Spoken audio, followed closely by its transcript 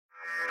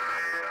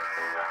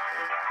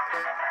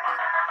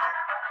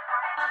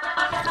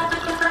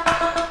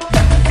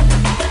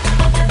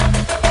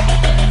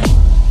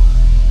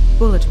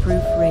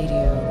Bulletproof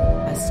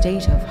Radio, a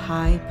state of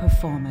high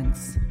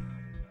performance.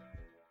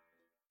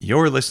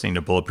 You're listening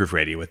to Bulletproof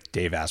Radio with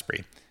Dave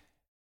Asprey.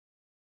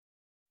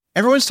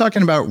 Everyone's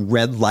talking about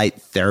red light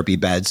therapy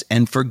beds,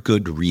 and for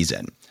good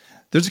reason.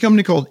 There's a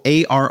company called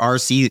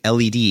ARRC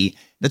LED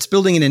that's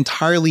building an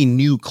entirely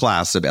new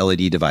class of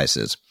LED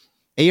devices.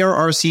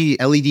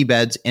 ARRC LED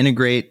beds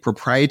integrate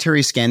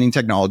proprietary scanning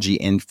technology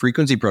and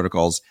frequency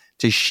protocols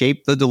to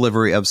shape the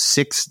delivery of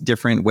 6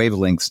 different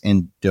wavelengths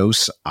in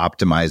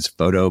dose-optimized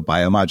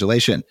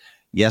photobiomodulation.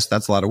 Yes,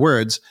 that's a lot of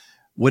words.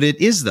 What it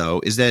is,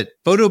 though, is that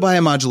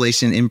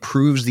photobiomodulation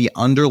improves the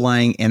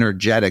underlying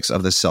energetics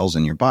of the cells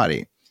in your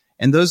body.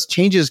 And those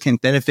changes can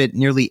benefit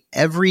nearly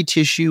every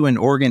tissue and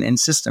organ and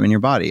system in your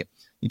body.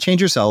 You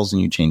change your cells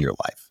and you change your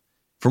life.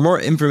 For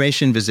more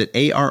information, visit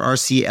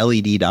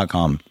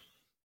arrcled.com.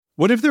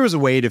 What if there was a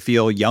way to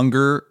feel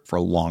younger for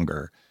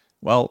longer?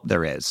 Well,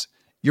 there is.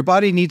 Your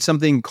body needs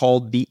something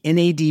called the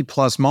NAD+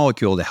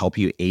 molecule to help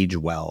you age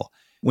well.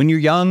 When you're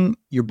young,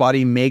 your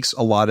body makes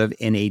a lot of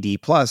NAD+,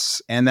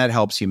 and that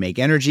helps you make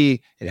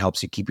energy, it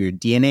helps you keep your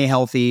DNA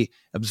healthy,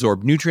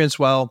 absorb nutrients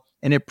well,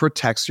 and it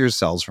protects your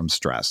cells from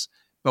stress.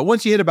 But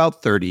once you hit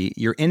about 30,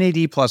 your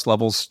NAD+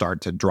 levels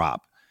start to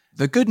drop.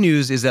 The good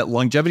news is that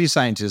longevity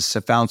scientists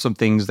have found some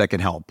things that can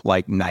help,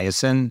 like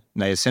niacin,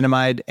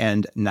 niacinamide,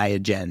 and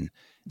Niagen.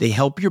 They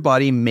help your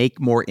body make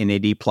more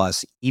NAD+,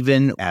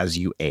 even as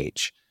you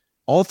age.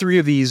 All 3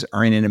 of these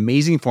are in an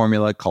amazing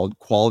formula called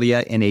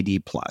Qualia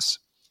NAD+.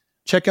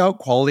 Check out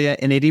Qualia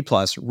NAD+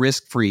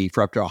 risk-free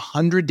for up to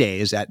 100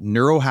 days at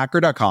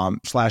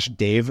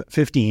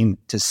neurohacker.com/Dave15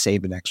 to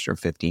save an extra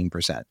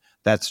 15%.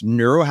 That's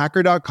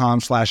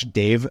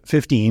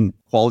neurohacker.com/Dave15,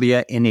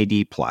 Qualia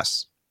NAD+.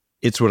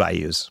 It's what I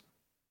use.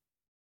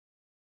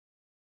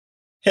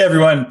 Hey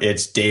everyone,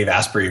 it's Dave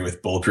Asprey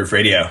with Bulletproof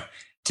Radio.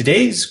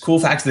 Today's cool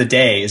fact of the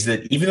day is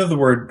that even though the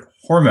word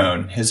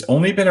hormone has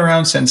only been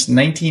around since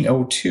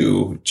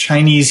 1902,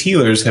 Chinese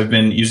healers have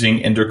been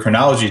using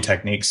endocrinology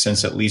techniques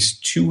since at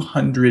least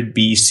 200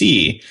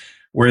 BC,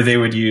 where they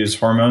would use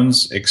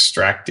hormones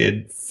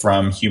extracted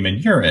from human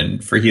urine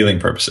for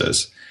healing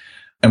purposes.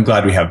 I'm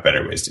glad we have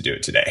better ways to do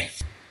it today.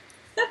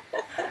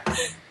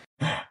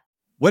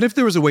 What if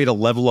there was a way to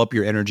level up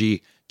your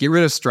energy, get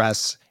rid of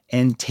stress,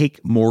 and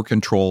take more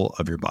control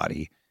of your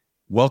body?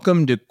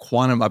 Welcome to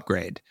Quantum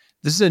Upgrade.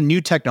 This is a new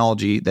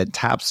technology that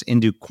taps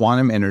into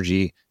quantum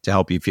energy to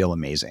help you feel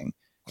amazing.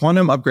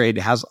 Quantum Upgrade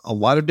has a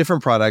lot of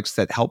different products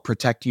that help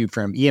protect you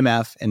from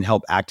EMF and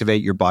help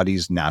activate your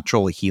body's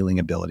natural healing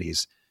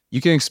abilities.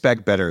 You can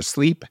expect better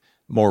sleep,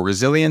 more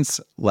resilience,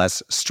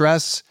 less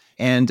stress,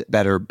 and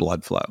better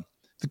blood flow.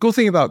 The cool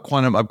thing about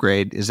Quantum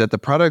Upgrade is that the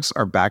products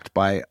are backed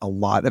by a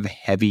lot of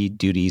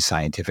heavy-duty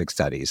scientific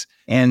studies,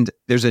 and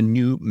there's a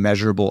new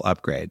measurable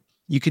upgrade.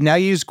 You can now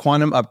use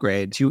Quantum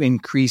Upgrade to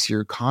increase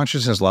your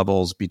consciousness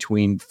levels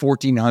between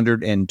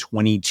 1400 and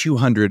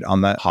 2200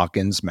 on the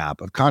Hawkins map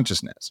of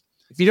consciousness.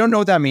 If you don't know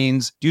what that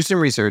means, do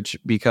some research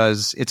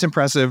because it's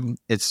impressive,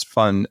 it's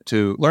fun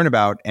to learn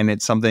about, and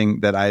it's something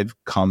that I've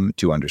come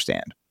to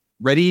understand.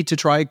 Ready to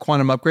try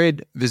Quantum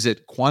Upgrade?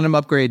 Visit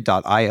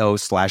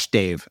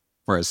quantumupgrade.io/Dave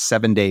for a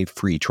 7-day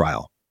free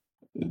trial.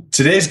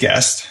 Today's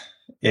guest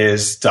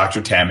is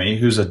Dr. Tami,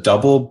 who's a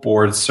double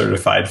board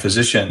certified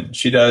physician.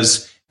 She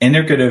does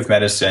integrative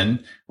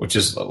medicine, which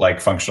is like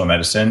functional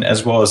medicine,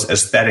 as well as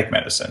aesthetic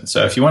medicine.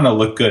 So if you want to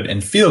look good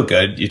and feel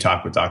good, you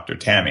talk with Dr.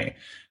 Tami.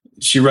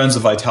 She runs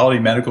a Vitality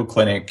Medical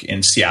Clinic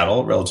in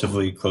Seattle,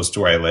 relatively close to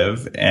where I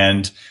live,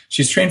 and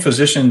she's trained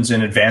physicians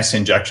in advanced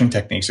injection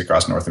techniques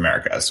across North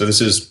America. So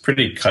this is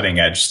pretty cutting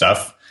edge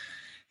stuff.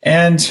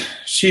 And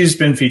she's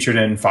been featured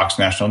in Fox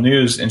National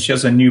News, and she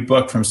has a new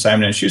book from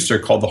Simon & Schuster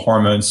called The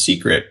Hormone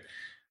Secret,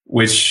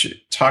 which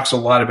talks a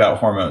lot about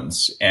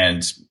hormones.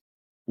 And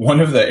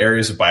one of the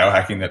areas of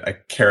biohacking that I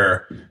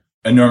care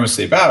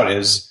enormously about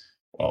is,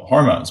 well,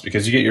 hormones,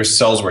 because you get your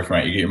cells working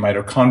right, you get your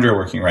mitochondria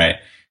working right,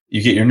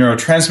 you get your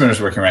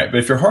neurotransmitters working right. But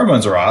if your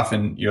hormones are off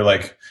and you're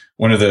like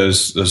one of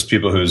those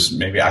people who's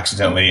maybe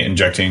accidentally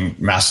injecting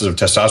masses of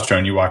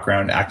testosterone, you walk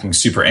around acting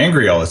super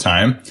angry all the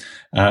time,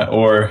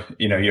 or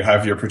you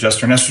have your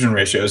progesterone estrogen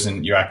ratios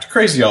and you act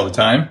crazy all the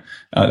time.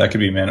 That could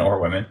be men or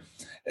women.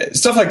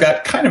 Stuff like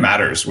that kind of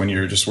matters when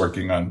you're just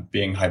working on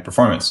being high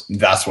performance.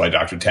 That's why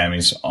Dr.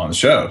 Tami's on the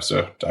show.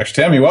 So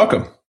Dr. Tami,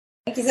 welcome.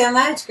 Thank you so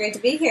much. Great to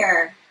be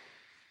here.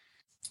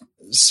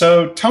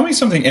 So tell me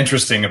something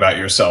interesting about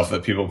yourself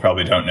that people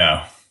probably don't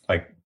know.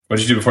 Like, what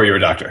did you do before you were a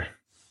doctor?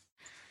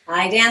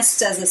 I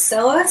danced as a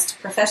soloist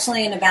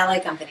professionally in a ballet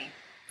company.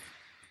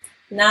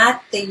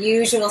 Not the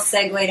usual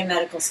segue to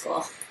medical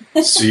school.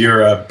 So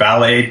you're a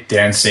ballet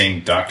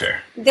dancing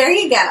doctor. There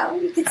you go.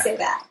 You could say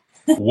that.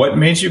 What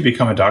made you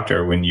become a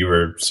doctor when you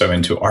were so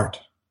into art?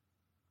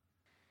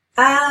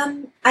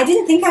 I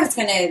didn't think I was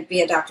going to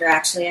be a doctor,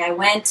 actually. I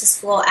went to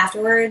school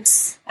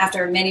afterwards,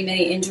 after many,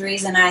 many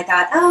injuries, and I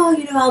thought,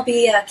 I'll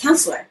be a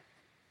counselor.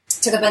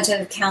 Took a bunch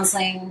of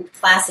counseling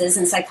classes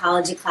and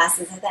psychology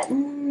classes. I thought,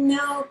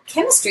 no,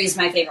 chemistry is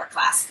my favorite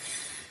class.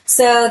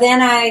 So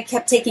then I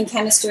kept taking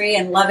chemistry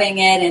and loving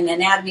it, and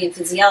anatomy and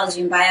physiology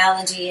and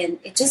biology, and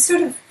it just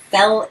sort of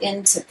fell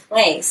into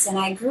place. And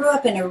I grew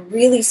up in a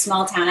really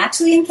small town,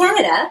 actually in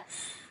Canada,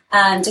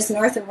 just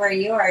north of where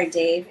you are,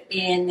 Dave,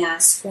 in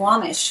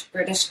Squamish,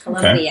 British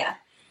Columbia. Okay.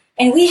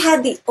 And we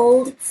had the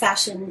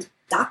old-fashioned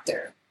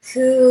doctor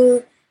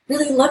who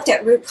really looked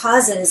at root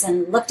causes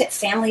and looked at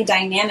family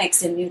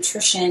dynamics and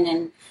nutrition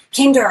and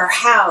came to our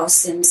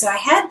house. And so I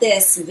had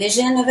this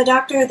vision of a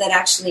doctor that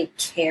actually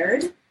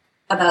cared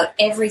about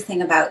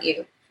everything about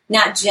you,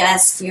 not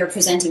just your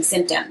presenting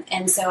symptom.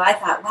 And so I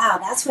thought, wow,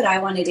 that's what I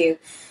want to do.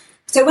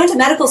 So I went to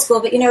medical school,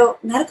 but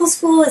medical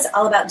school is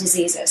all about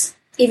diseases.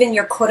 Even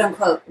your quote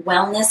unquote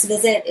wellness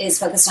visit is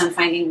focused on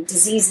finding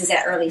diseases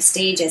at early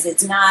stages.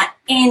 It's not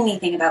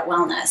anything about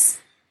wellness.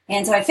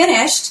 And so I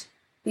finished,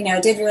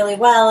 did really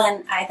well.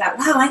 And I thought,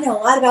 wow, I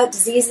know a lot about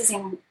diseases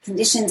and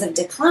conditions of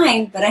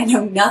decline, but I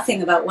know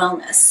nothing about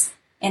wellness.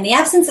 And the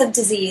absence of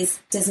disease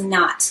does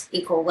not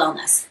equal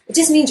wellness. It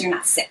just means you're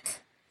not sick.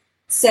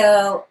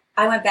 So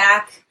I went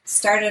back,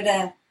 started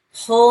a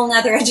whole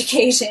nother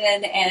education,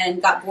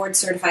 and got board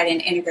certified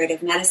in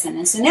integrative medicine.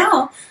 And so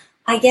now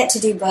I get to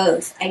do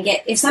both.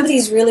 If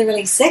somebody's really,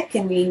 really sick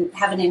and we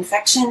have an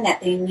infection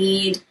that they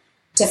need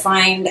to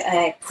find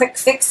a quick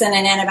fix and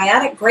an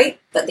antibiotic, great,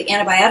 but the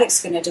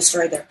antibiotic's going to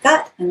destroy their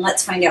gut, and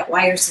let's find out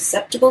why you're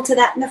susceptible to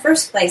that in the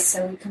first place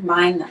so we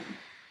combine them.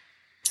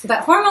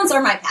 But hormones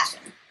are my passion.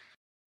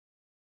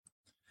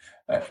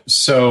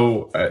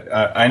 So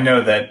I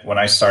know that when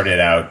I started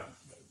out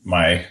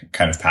my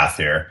kind of path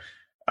here,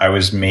 I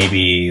was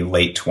maybe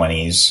late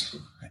 20s,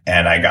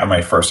 and I got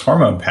my first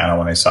hormone panel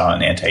when I saw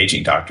an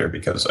anti-aging doctor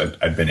because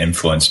I'd been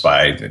influenced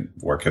by the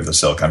work of the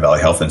Silicon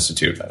Valley Health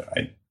Institute.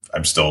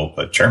 I'm still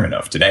a chairman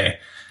of today.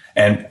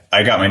 And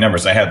I got my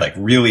numbers. I had like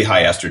really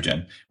high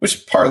estrogen,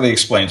 which partly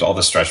explains all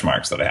the stretch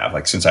marks that I have.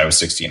 Like since I was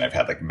 16, I've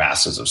had like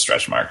masses of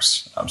stretch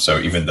marks. So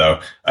even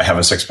though I have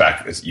a six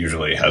pack, it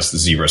usually has the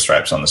zebra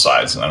stripes on the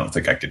sides, and I don't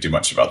think I could do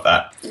much about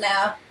that.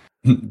 No.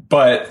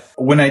 But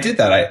when I did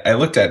that, I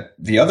looked at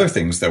the other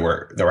things that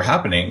were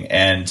happening,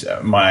 and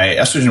my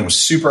estrogen was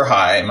super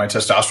high. My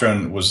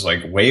testosterone was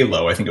like way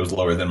low. I think it was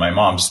lower than my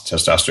mom's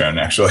testosterone,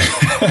 actually.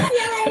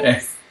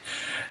 Yes.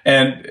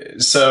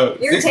 And so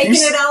you're taking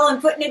it all and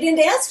putting it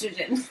into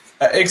estrogen.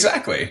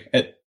 Exactly.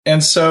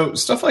 And so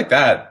stuff like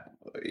that,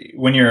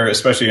 when you're,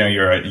 especially,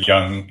 you're a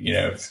young,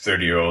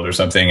 30-year-old or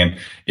something, and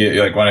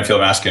you're like, when I feel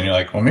masculine, you're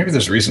like, well, maybe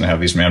there's a reason I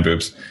have these man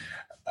boobs.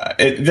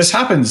 This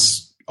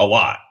happens a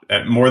lot,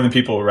 more than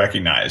people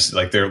recognize.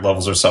 Like their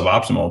levels are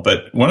suboptimal.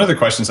 But one of the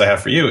questions I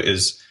have for you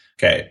is,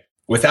 okay,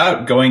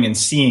 without going and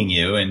seeing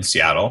you in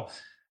Seattle,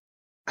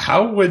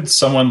 how would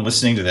someone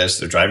listening to this,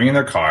 they're driving in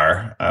their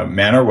car,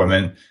 man or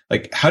woman,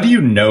 like, how do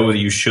you know that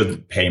you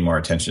should pay more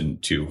attention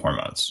to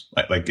hormones?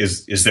 Like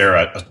is there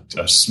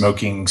a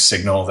smoking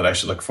signal that I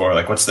should look for?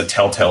 Like, what's the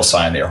telltale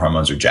sign that your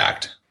hormones are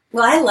jacked?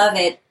 Well, I love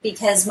it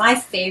because my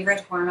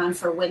favorite hormone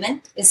for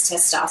women is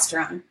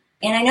testosterone.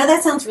 And I know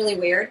that sounds really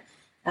weird.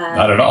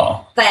 Not at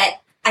all. But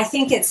I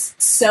think it's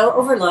so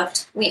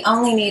overlooked. We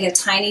only need a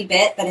tiny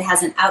bit, but it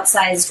has an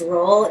outsized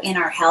role in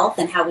our health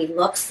and how we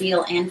look,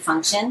 feel, and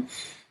function.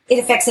 It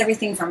affects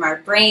everything from our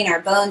brain, our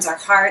bones, our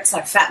hearts,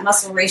 our fat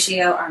muscle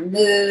ratio, our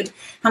mood,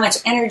 how much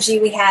energy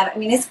we have. I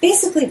mean, it's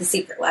basically the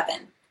secret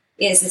weapon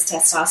is this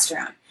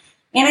testosterone.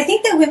 And I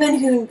think that women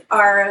who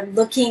are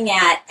looking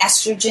at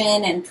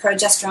estrogen and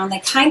progesterone, they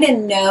kind of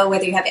know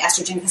whether you have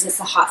estrogen because it's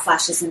the hot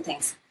flashes and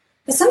things.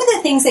 But some of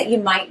the things that you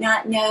might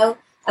not know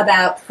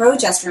about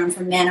progesterone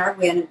for men or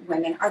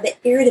women are the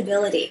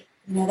irritability.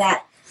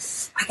 That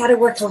I got to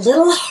work a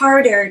little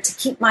harder to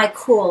keep my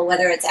cool,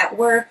 whether it's at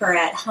work or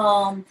at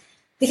home.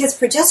 Because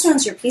progesterone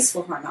is your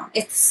peaceful hormone.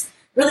 It's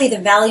really the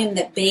Valium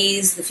that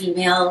bathes the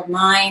female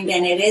mind,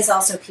 and it is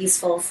also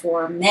peaceful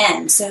for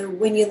men. So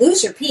when you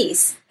lose your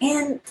peace,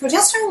 and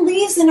progesterone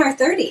leaves in our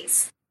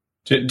 30s.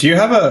 Do you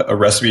have a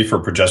recipe for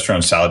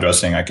progesterone salad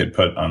dressing I could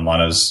put on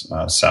Lana's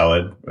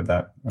salad with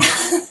that?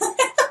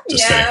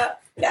 Just yeah.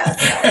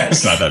 Yeah,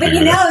 it's not that but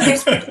big. But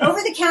there's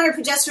over-the-counter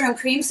progesterone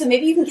cream, so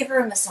maybe you can give her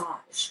a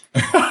massage.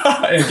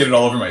 And get it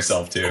all over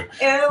myself, too.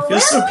 It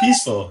feels so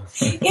peaceful.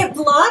 It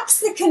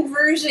blocks the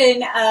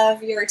conversion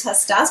of your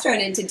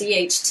testosterone into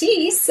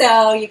DHT,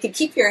 so you could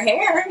keep your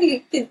hair.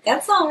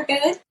 That's all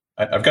good.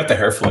 I've got the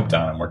hair flip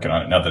down. I'm working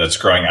on it now that it's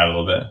growing out a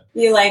little bit.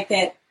 You like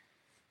it.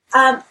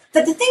 But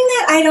the thing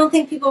that I don't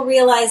think people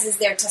realize is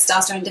their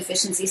testosterone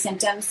deficiency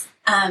symptoms.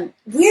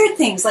 Weird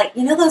things like,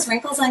 those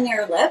wrinkles on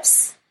your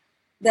lips?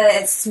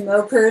 The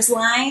smoker's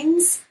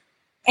lines,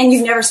 and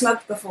you've never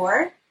smoked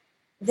before,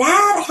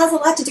 that has a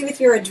lot to do with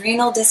your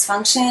adrenal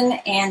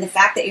dysfunction and the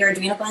fact that your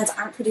adrenal glands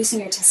aren't producing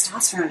your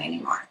testosterone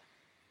anymore.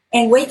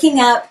 And waking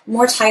up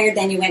more tired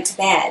than you went to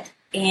bed,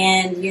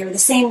 and you're the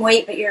same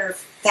weight, but you're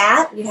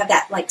fat, you have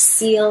that like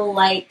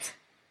seal-like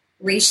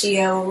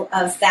ratio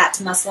of fat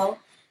to muscle.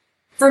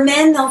 For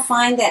men, they'll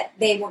find that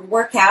they will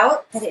work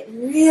out, but it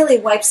really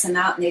wipes them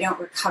out and they don't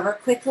recover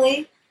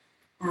quickly.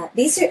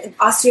 These are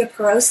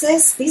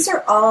osteoporosis. These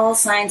are all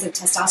signs of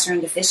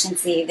testosterone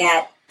deficiency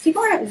that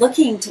people aren't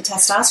looking to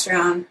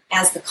testosterone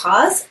as the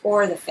cause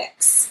or the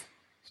fix.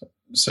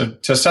 So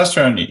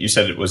testosterone, you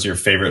said it was your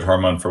favorite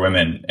hormone for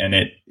women, and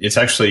it's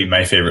actually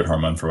my favorite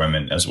hormone for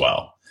women as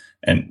well.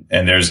 And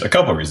there's a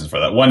couple of reasons for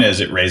that. One is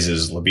it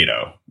raises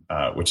libido,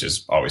 which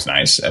is always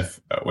nice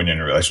when you're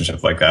in a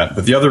relationship like that.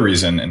 But the other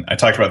reason, and I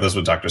talked about this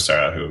with Dr.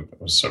 Sarah, who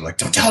was sort of like,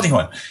 don't tell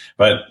anyone.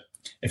 But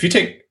if you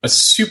take a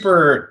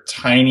super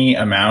tiny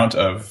amount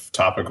of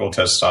topical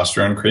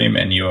testosterone cream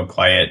and you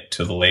apply it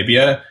to the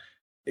labia,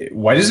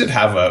 why does it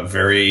have a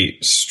very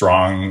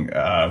strong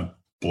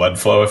blood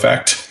flow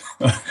effect?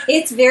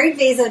 It's very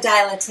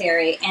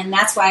vasodilatory, and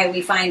that's why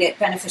we find it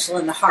beneficial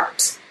in the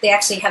heart. They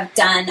actually have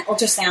done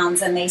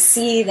ultrasounds, and they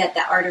see that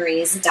the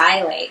arteries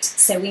dilate.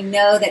 So we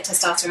know that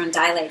testosterone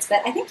dilates.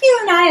 But I think you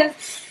and I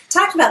have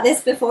talked about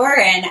this before,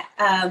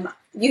 and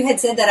you had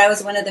said that I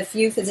was one of the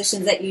few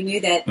physicians that you knew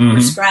that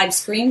prescribed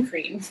scream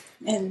cream,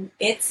 and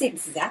it's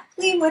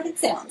exactly what it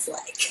sounds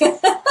like.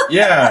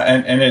 Yeah,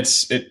 and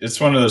it's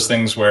one of those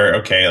things where,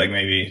 okay, like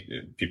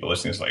maybe people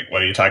listening is like,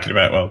 what are you talking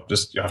about? Well,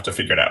 just you'll have to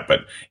figure it out.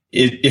 But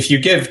if you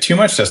give too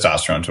much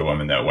testosterone to a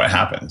woman, though, what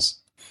happens?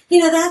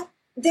 That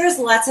there's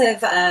lots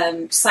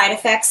of side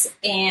effects,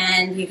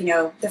 and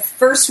the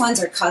first ones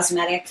are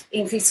cosmetic,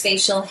 increased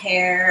facial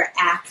hair,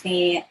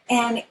 acne,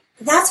 and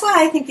that's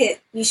why I think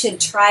you should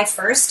try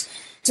first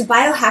to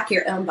biohack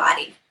your own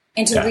body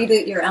and to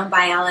reboot your own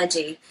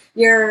biology.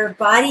 Your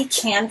body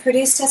can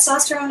produce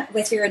testosterone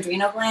with your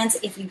adrenal glands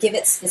if you give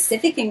it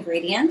specific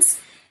ingredients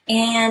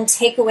and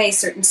take away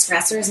certain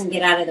stressors and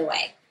get out of the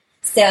way.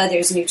 So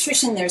there's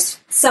nutrition, there's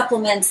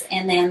supplements,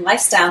 and then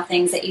lifestyle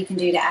things that you can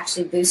do to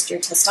actually boost your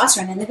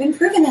testosterone. And they've been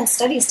proven in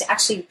studies to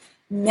actually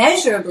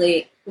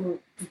measurably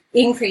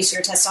increase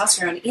your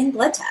testosterone in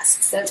blood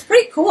tests. So it's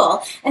pretty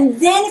cool. And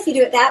then if you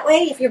do it that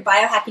way, if you're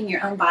biohacking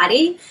your own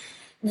body,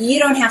 you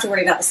don't have to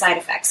worry about the side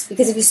effects.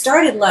 Because if you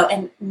started low,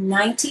 and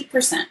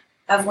 90%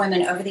 of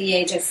women over the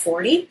age of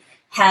 40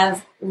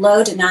 have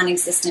low to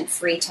non-existent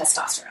free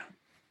testosterone.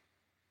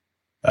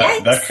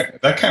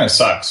 That kind of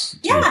sucks,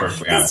 to be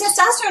perfectly honest. Because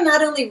testosterone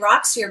not only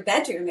rocks your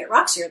bedroom, it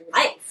rocks your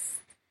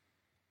life.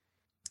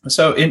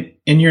 So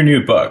in your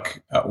new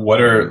book, what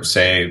are, let's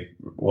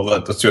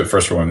do it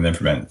first for women, then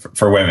for men.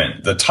 For women,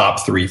 the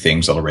top 3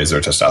 things that'll raise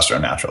their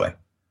testosterone naturally.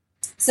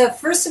 So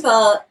first of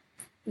all,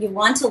 you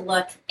want to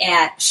look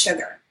at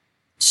sugar.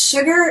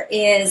 Sugar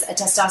is a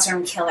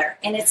testosterone killer,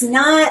 and it's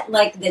not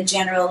like the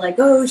general, like,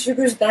 oh,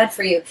 sugar's bad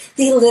for you.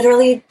 They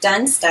literally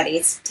done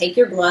studies. Take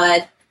your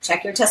blood,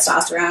 check your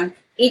testosterone,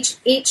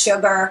 eat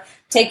sugar,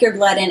 take your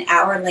blood an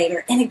hour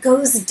later, and it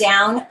goes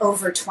down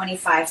over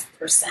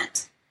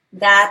 25%.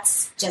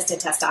 That's just a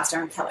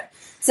testosterone killer.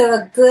 So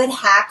a good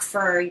hack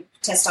for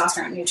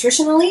testosterone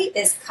nutritionally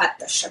is cut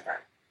the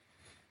sugar.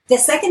 The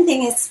second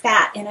thing is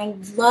fat, and I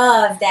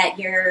love that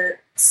you're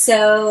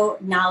so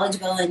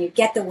knowledgeable and you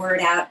get the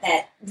word out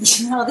that,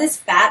 this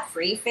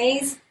fat-free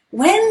phase,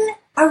 when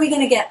are we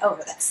going to get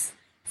over this?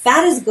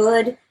 Fat is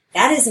good.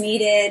 Fat is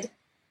needed.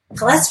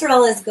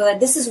 Cholesterol is good.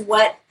 This is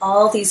what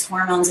all these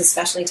hormones,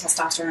 especially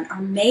testosterone,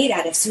 are made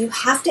out of. So you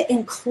have to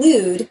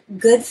include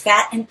good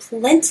fat and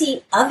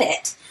plenty of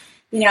it.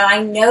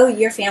 I know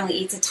your family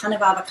eats a ton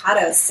of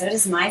avocados. So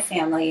does my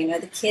family.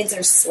 The kids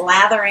are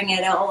slathering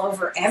it all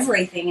over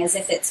everything as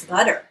if it's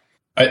butter.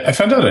 I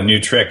found out a new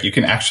trick. You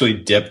can actually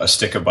dip a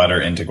stick of butter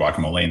into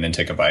guacamole and then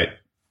take a bite.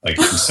 Like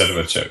instead of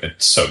a chip.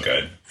 It's so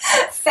good.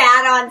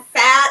 Fat on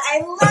fat. I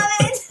love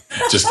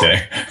it. Just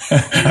kidding.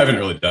 I haven't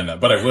really done that,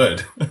 but I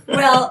would.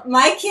 Well,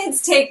 my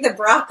kids take the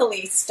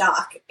broccoli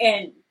stalk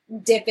and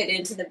dip it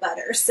into the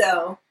butter.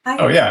 So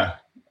yeah.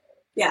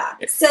 Yeah.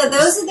 So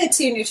those are the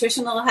 2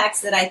 nutritional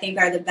hacks that I think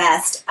are the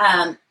best.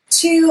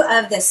 2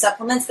 of the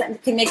supplements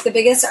that can make the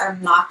biggest are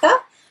maca,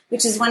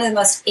 which is one of the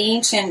most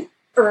ancient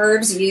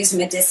herbs used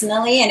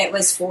medicinally, and it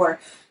was for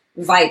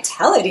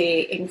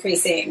vitality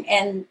increasing.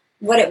 And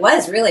what it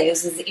was really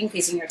was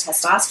increasing your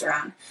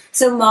testosterone.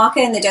 So maca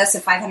in the dose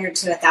of 500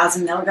 to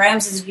 1,000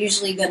 milligrams is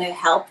usually going to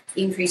help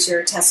increase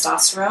your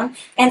testosterone.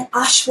 And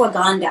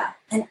ashwagandha,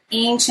 an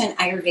ancient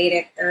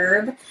Ayurvedic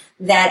herb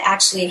that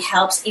actually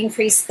helps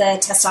increase the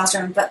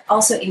testosterone, but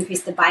also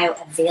increase the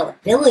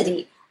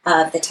bioavailability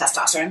of the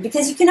testosterone,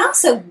 because you can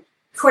also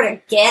sort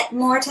of get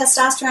more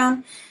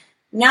testosterone,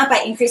 not by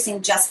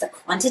increasing just the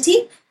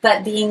quantity,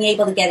 but being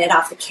able to get it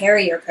off the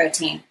carrier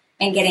protein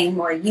and getting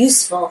more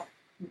useful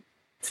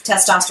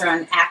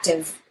testosterone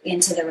active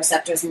into the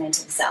receptors and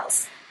into the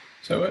cells.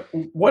 So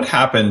what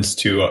happens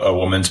to a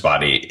woman's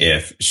body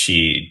if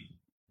she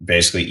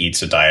basically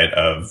eats a diet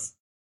of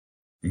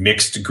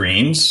mixed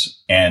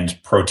greens and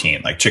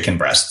protein, like chicken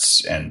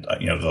breasts and,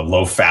 the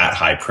low fat,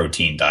 high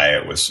protein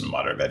diet with some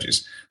moderate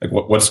veggies? Like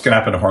what's going to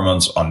happen to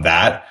hormones on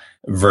that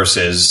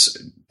versus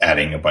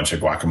adding a bunch of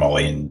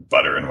guacamole and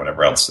butter and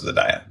whatever else to the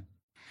diet?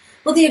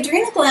 Well, the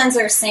adrenal glands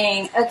are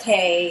saying,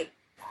 okay,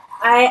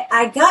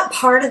 I got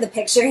part of the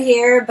picture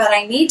here, but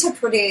I need to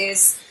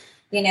produce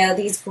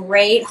these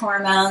great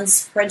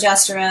hormones,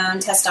 progesterone,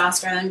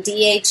 testosterone,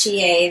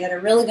 DHEA, that are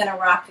really going to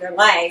rock your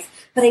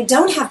life, but I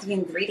don't have the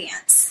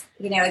ingredients.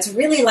 It's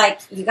really like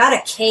you got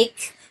a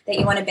cake that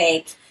you want to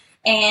bake,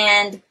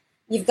 and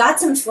you've got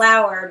some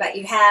flour, but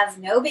you have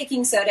no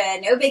baking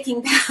soda, no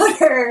baking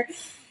powder.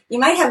 You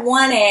might have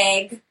 1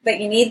 egg, but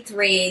you need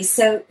 3.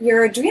 So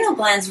your adrenal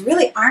glands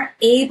really aren't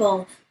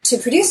able to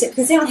produce it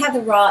because they don't have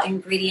the raw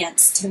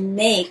ingredients to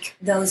make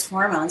those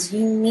hormones.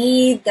 You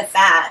need the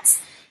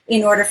fats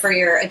in order for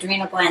your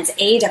adrenal glands,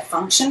 to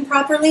function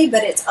properly,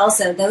 but it's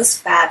also those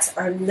fats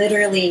are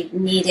literally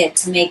needed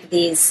to make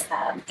these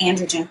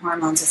androgen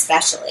hormones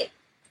especially.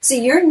 So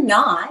you're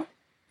not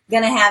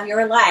going to have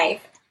your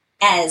life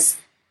as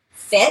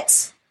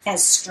fit,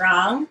 as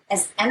strong,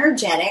 as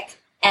energetic,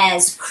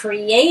 as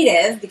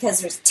creative, because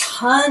there's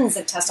tons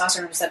of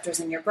testosterone receptors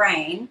in your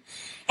brain,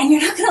 and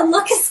you're not going to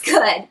look as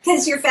good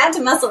because your fat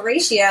to muscle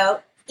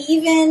ratio,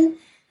 even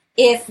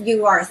if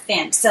you are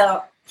thin.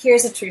 So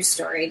here's a true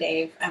story,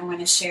 Dave, I want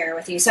to share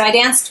with you. So I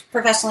danced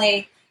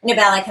professionally in a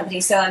ballet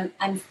company, so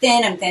I'm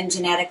thin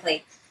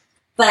genetically.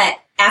 But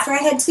after I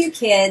had 2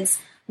 kids,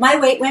 my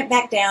weight went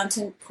back down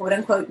to quote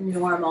unquote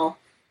normal.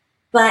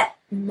 But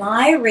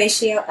my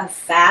ratio of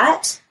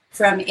fat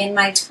from in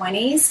my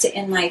 20s to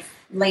in my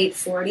late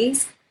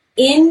 40s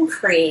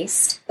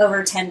increased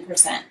over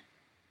 10%,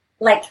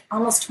 like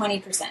almost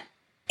 20%.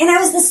 And I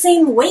was the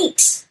same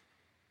weight.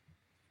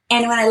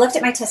 And when I looked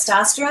at my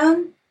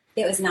testosterone,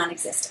 it was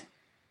non-existent.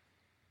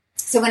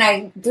 So when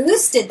I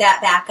boosted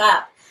that back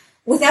up,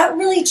 without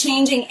really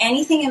changing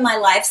anything in my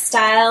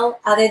lifestyle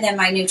other than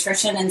my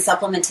nutrition and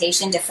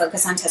supplementation to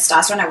focus on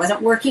testosterone, I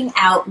wasn't working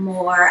out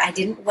more, I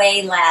didn't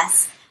weigh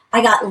less,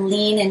 I got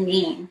lean and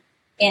mean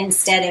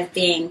instead of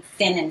being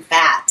thin and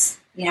fat.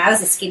 I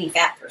was a skinny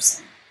fat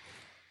person.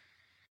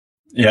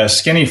 Yeah,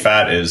 skinny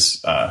fat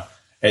is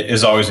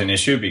always an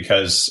issue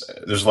because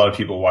there's a lot of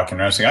people walking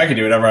around saying, I can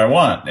do whatever I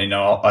want.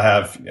 I'll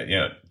have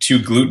 2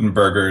 gluten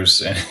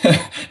burgers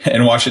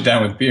and wash it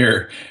down with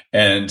beer,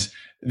 and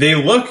they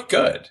look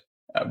good.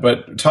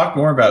 But talk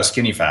more about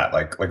skinny fat.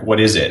 Like what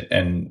is it,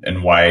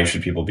 and why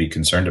should people be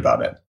concerned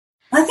about it?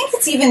 I think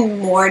it's even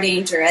more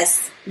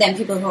dangerous than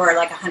people who are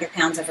like 100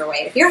 pounds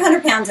overweight. If you're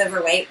 100 pounds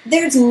overweight,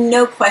 there's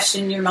no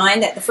question in your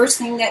mind that the first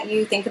thing that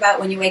you think about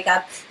when you wake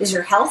up is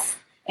your health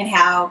and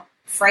how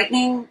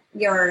frightening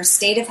your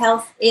state of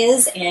health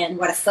is and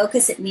what a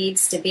focus it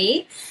needs to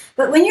be.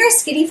 But when you're a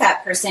skinny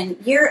fat person,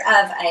 you're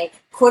of a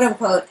quote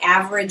unquote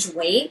average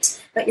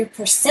weight, but your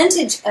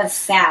percentage of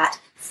fat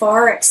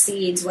far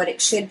exceeds what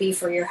it should be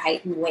for your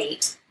height and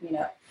weight,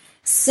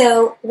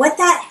 So what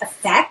that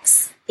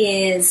affects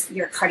is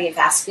your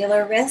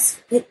cardiovascular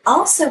risk. It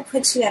also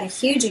puts you at a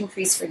huge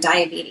increase for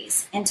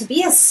diabetes. And to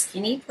be a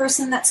skinny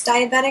person that's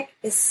diabetic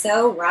is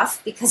so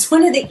rough because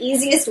one of the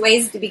easiest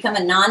ways to become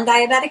a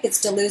non-diabetic is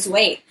to lose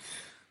weight.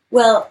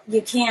 Well,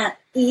 you can't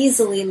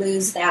easily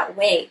lose that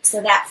weight. So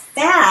that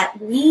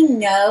fat, we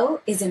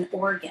know, is an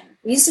organ.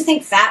 We used to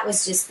think fat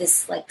was just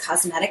this like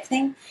cosmetic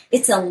thing.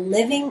 It's a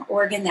living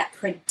organ that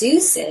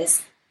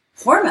produces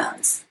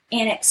hormones.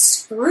 And it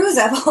screws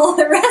up all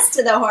the rest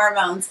of the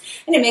hormones.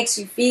 And it makes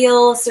you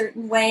feel a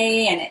certain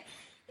way. And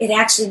it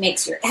actually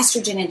makes your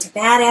estrogen into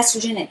bad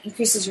estrogen. It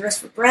increases your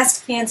risk for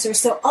breast cancer.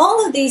 So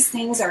all of these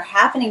things are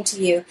happening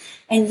to you.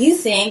 And you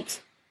think,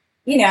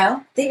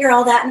 that you're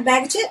all that in a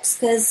bag of chips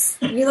because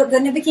you look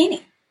good in a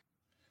bikini.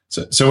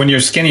 So when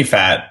you're skinny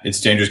fat, it's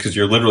dangerous because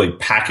you're literally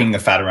packing the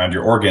fat around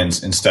your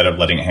organs instead of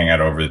letting it hang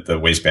out over the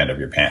waistband of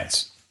your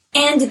pants.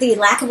 And the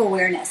lack of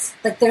awareness.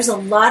 Like there's a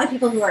lot of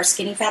people who are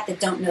skinny fat that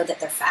don't know that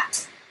they're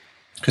fat.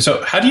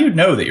 So how do you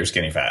know that you're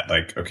skinny fat?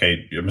 Like,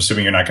 okay, I'm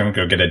assuming you're not going to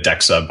go get a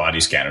DEXA body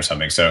scan or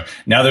something. So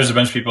now there's a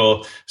bunch of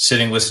people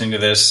sitting, listening to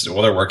this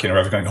while they're working or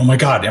whatever going, oh my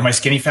God, am I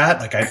skinny fat?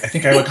 Like, I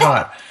think I look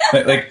hot.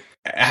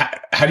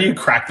 How do you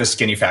crack the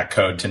skinny fat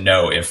code to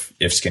know if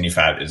skinny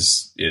fat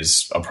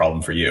is a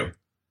problem for you?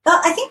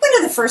 Well, I think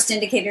one of the first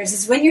indicators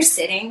is when you're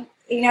sitting,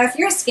 if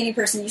you're a skinny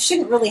person, you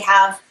shouldn't really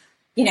have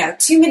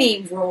too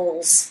many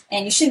rolls,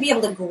 and you shouldn't be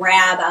able to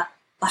grab a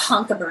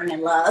hunk of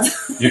burning love.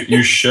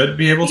 You should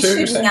be able to?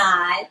 You should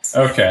not.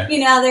 Okay.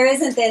 There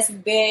isn't this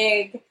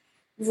big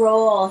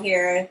roll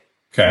here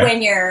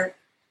when you're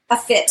a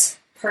fit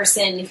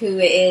person who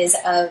is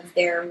of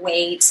their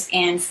weight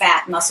and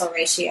fat muscle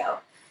ratio.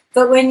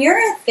 But when you're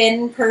a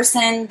thin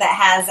person that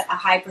has a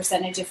high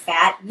percentage of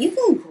fat, you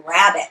can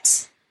grab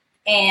it.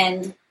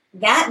 And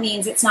that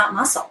means it's not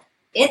muscle.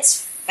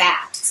 It's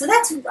fat. So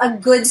that's a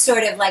good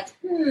sort of like,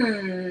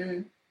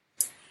 And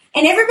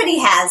everybody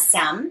has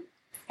some.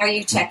 Are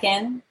you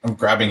checking? I'm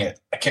grabbing it.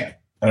 I can't.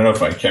 I don't know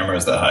if my camera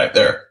is that high.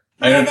 There.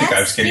 I don't think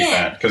I'm skinny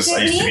fat because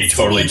I used to be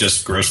totally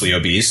just grossly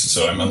obese,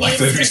 so I'm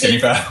unlikely to be skinny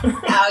fat.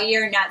 No,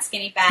 you're not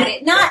skinny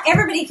fat. Not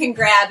everybody can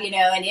grab,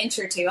 an inch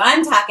or two.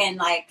 I'm talking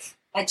like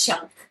a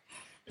chunk.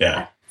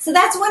 Yeah. So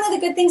that's one of the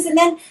good things. And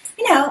then,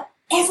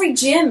 every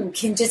gym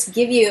can just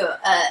give you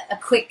a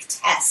quick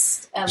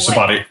test. Just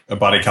a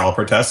body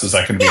caliper test? Is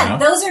that going to be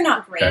enough? Yeah, those are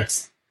not great. Okay.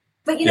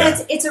 But,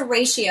 it's a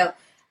ratio.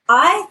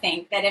 I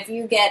think that if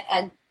you get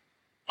a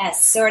a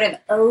sort of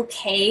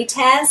okay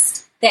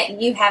test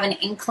that you have an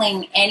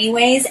inkling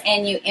anyways,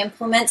 and you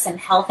implement some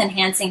health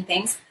enhancing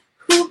things,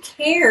 who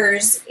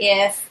cares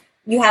if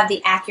you have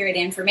the accurate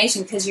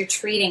information because you're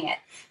treating it?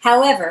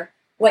 However,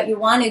 what you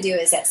want to do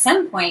is at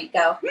some point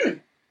go,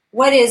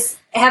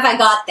 have I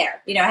got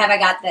there? Have I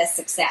got this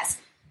success?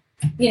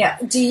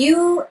 Do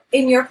you,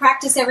 in your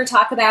practice, ever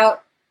talk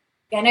about,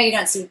 I know you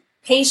don't see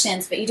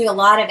patients, but you do a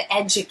lot of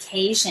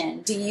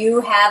education. Do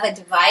you have a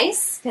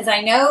device? Because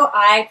I know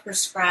I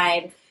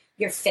prescribe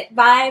your Fit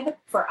Vibe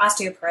for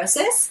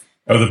osteoporosis.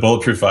 Oh, the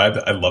Bulletproof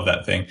Vibe. I love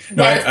that thing.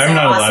 No, I'm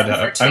not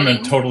allowed to. I'm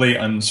a totally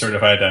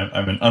uncertified.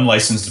 I'm an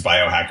unlicensed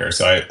biohacker,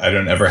 so I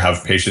don't ever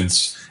have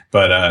patients.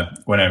 But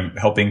when I'm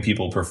helping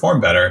people perform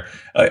better,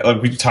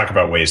 we talk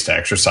about ways to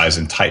exercise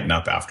and tighten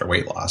up after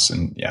weight loss.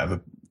 And yeah,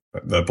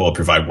 the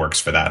Bulletproof Vibe works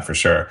for that for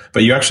sure.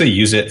 But you actually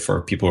use it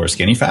for people who are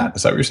skinny fat.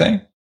 Is that what you're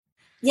saying?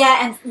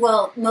 Yeah,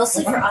 and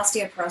mostly for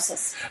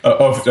osteoporosis.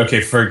 Okay,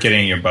 for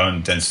getting your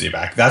bone density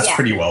back. That's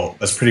pretty well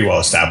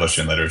established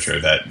in literature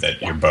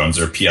that your bones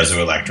are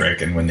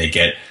piezoelectric, and when they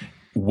get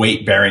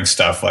weight bearing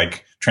stuff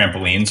like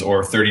trampolines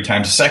or 30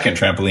 times a second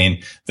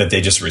trampoline, that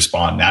they just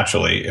respond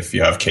naturally if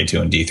you have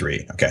K2 and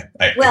D3. Okay,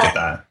 I get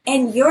that.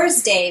 And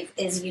yours, Dave,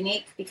 is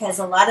unique because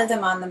a lot of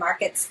them on the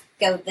markets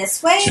go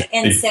this way,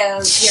 and so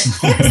your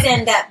hips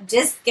end up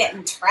just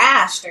getting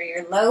trashed, or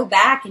your low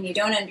back, and you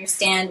don't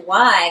understand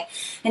why.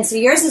 And so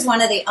yours is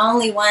one of the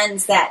only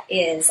ones that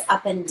is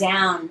up and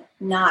down,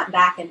 not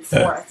back and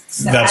forth.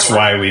 So that's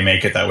why we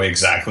make it that way,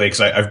 exactly. Because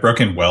I've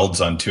broken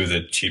welds on two of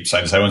the cheap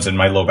side ones, and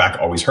my low back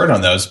always hurt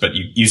on those. But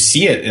you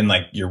see it in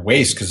like your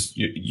waist because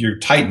you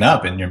tighten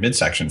up in your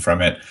midsection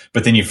from it,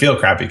 but then you feel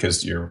crappy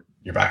because your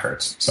back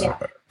hurts. So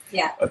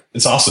yeah,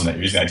 it's awesome that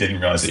you're using it. I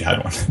didn't realize that you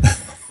had one.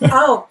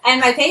 Oh,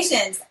 and my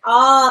patients,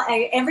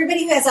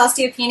 everybody who has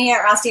osteopenia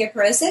or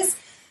osteoporosis,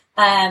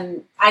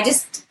 I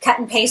just cut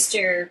and paste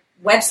your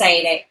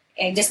website.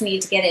 I just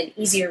need to get an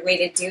easier way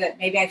to do it.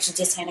 Maybe I should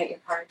just hand out your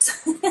cards.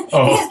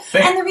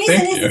 And the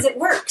reason is it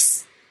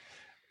works.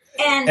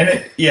 And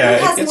who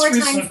has more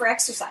time for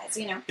exercise,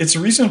 It's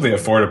reasonably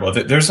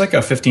affordable. There's like a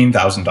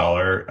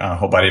 $15,000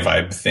 whole body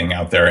vibe thing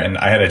out there. And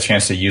I had a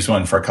chance to use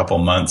one for a couple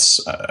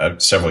months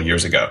several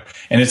years ago.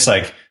 And it's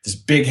like this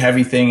big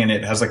heavy thing, and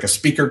it has like a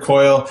speaker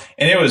coil.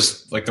 And it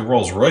was like the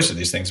Rolls Royce of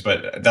these things,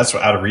 but that's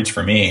out of reach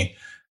for me.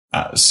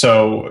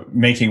 So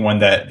making one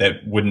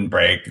that wouldn't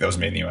break, that was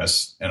made in the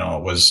US and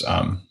all, was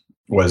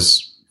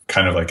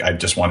kind of like, I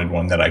just wanted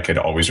one that I could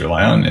always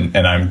rely on.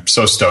 And I'm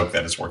so stoked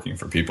that it's working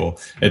for people.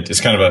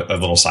 It's kind of a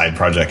little side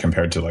project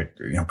compared to like,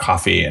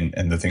 coffee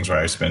and the things where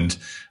I spend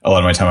a lot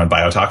of my time on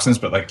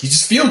biotoxins, but like, you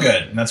just feel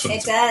good. And that's what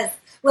it does.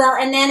 Well,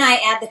 and then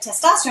I add the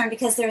testosterone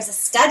because there's a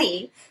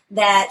study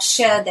that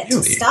showed that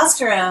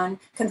testosterone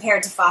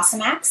compared to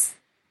Fosamax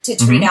to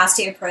treat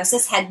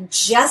osteoporosis had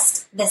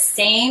just the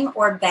same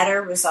or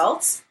better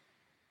results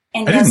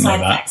and no side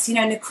effects.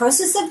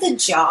 Necrosis of the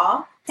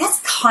jaw, that's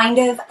kind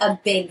of a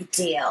big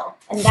deal.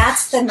 And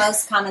that's the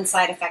most common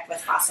side effect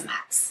with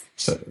Fosamax.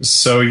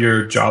 So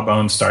your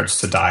jawbone starts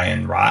to die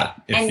and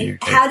rot.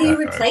 How do you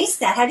replace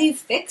that? How do you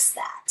fix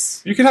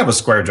that? You could have a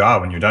square jaw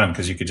when you're done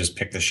because you could just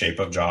pick the shape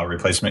of jaw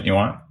replacement you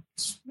want.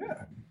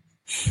 Yeah.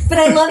 But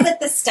I love that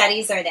the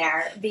studies are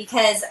there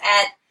because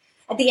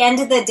at the end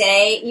of the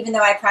day, even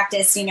though I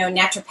practice,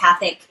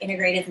 naturopathic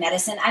integrative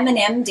medicine, I'm an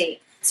MD.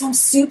 So I'm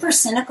super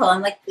cynical.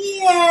 I'm like,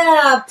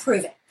 yeah,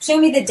 prove it. Show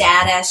me the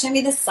data. Show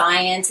me the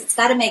science. It's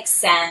got to make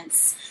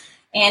sense.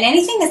 And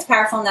anything that's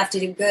powerful enough to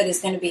do good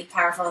is going to be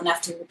powerful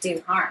enough to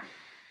do harm.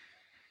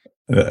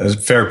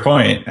 Fair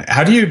point.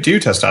 How do you do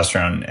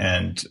testosterone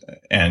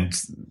and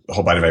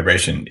whole body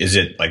vibration? Is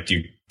it like, do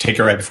you take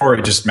it right before?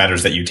 It just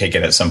matters that you take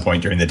it at some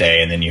point during the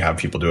day, and then you have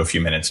people do a few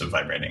minutes of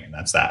vibrating, and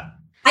that's that.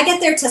 I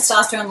get their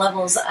testosterone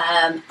levels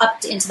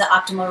up into the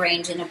optimal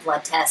range in a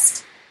blood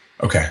test.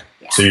 Okay.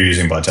 Yeah. So you're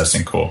using blood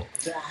testing. Cool.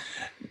 Yeah.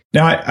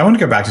 Now, I want to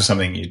go back to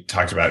something you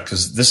talked about,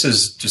 because this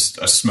is just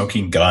a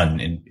smoking gun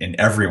in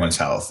everyone's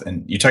health.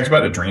 And you talked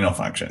about adrenal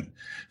function.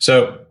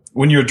 So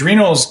when your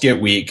adrenals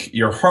get weak,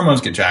 your hormones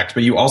get jacked,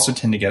 but you also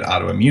tend to get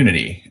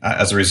autoimmunity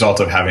as a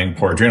result of having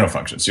poor adrenal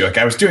function. So you're like,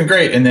 I was doing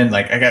great, and then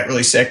like I got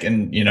really sick,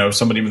 and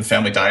somebody in the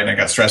family died, and I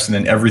got stressed, and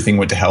then everything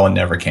went to hell and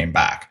never came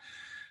back.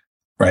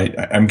 Right?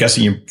 I'm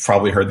guessing you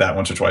probably heard that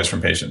once or twice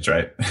from patients,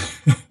 right?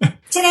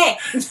 Today.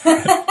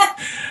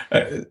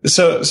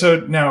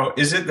 So now,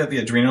 is it that the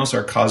adrenals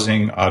are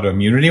causing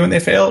autoimmunity when they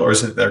fail, or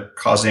is it they're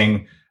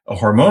causing a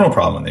hormonal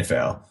problem when they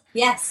fail?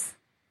 Yes.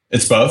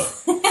 It's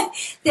both?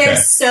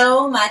 There's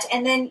so much.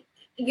 And then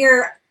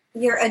your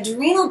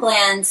adrenal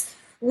glands,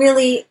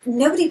 really,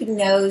 nobody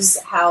knows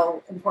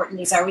how important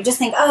these are. We just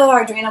think,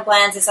 our adrenal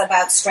glands is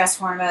about stress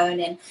hormone.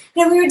 And,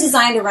 we were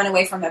designed to run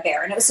away from a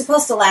bear. And it was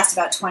supposed to last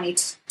about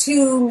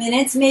 22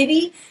 minutes,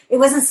 maybe. It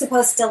wasn't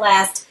supposed to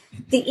last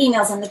the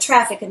emails and the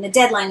traffic and the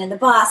deadline and the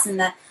boss and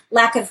the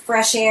lack of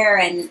fresh air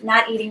and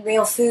not eating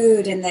real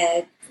food and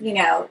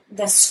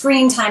the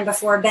screen time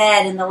before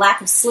bed and the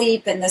lack of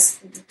sleep and the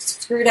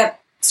screwed up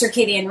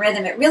circadian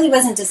rhythm. It really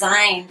wasn't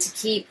designed to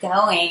keep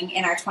going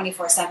in our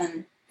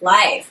 24/7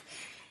 life.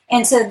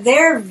 And so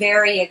they're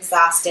very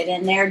exhausted,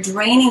 and they're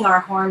draining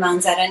our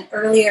hormones at an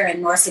earlier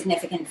and more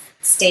significant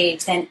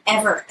stage than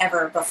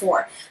ever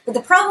before. But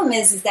the problem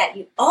is that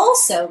you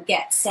also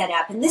get set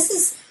up, and this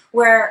is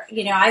where,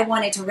 I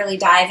wanted to really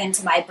dive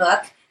into my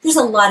book. There's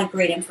a lot of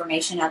great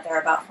information out there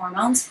about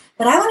hormones,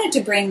 but I wanted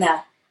to bring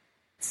the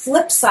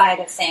flip side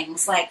of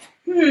things, like,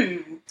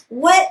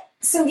 what?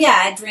 So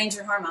yeah, it drains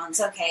your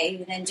hormones.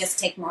 Okay, then just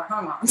take more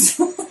hormones.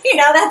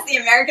 That's the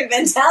American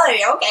mentality.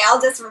 Okay,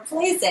 I'll just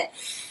replace it.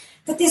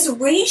 But this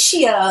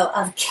ratio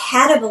of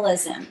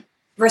catabolism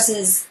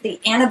versus the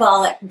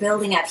anabolic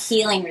building up,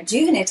 healing,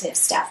 rejuvenative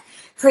stuff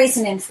creates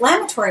an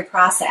inflammatory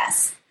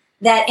process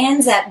that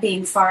ends up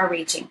being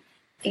far-reaching.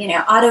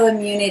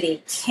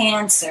 Autoimmunity,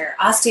 cancer,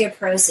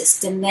 osteoporosis,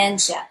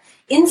 dementia.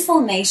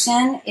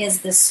 Inflammation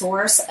is the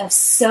source of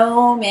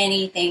so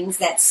many things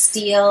that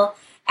steal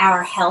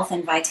our health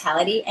and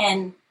vitality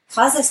and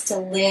cause us to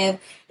live,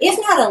 if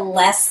not a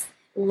less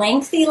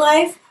lengthy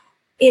life,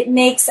 it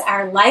makes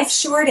our life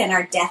short and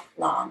our death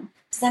long.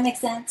 Does that make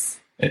sense?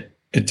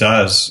 It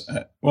does.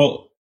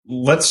 Well,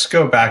 let's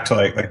go back to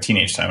like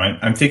teenage time.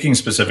 I'm thinking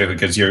specifically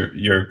because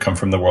you're come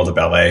from the world of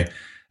ballet.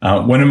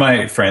 One of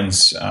my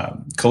friends,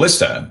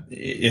 Callista,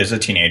 is a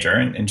teenager,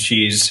 and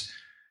she's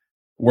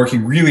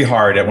working really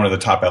hard at one of the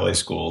top ballet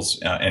schools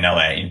in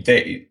LA.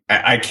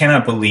 I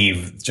cannot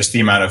believe just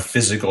the amount of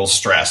physical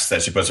stress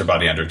that she puts her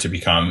body under to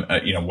become,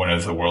 one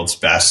of the world's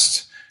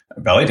best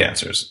ballet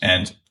dancers.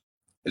 And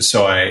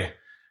so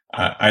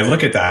I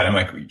look at that, I'm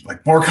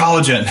like more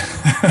collagen,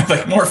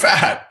 like more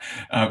fat.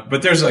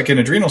 But there's like an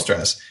adrenal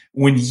stress.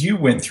 When you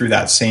went through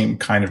that same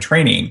kind of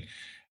training,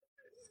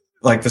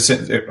 like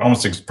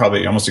almost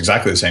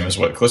exactly the same as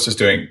what Callista's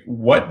doing,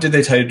 what did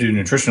they tell you to do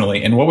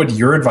nutritionally? And what would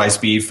your advice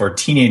be for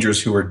teenagers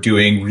who are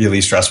doing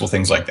really stressful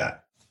things like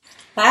that?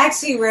 I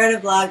actually wrote a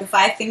blog of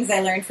 5 things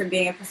I learned from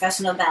being a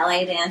professional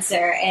ballet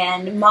dancer.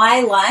 And my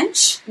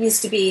lunch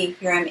used to be,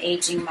 here I'm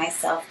aging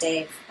myself,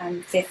 Dave.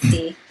 I'm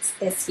 50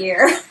 this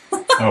year.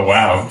 Oh,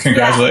 wow.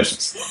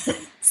 Congratulations. Yeah.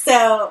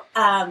 So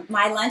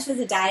my lunch was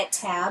a diet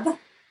Tab.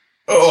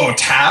 Oh,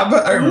 Tab?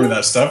 I remember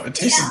that stuff. It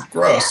tasted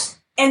gross. Yeah.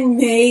 And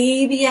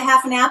maybe a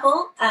half an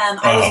apple.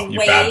 I was you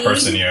bad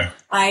person, you.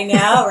 I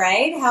know,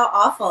 right? How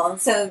awful.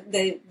 So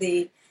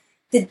the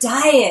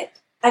diet,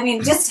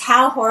 just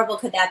how horrible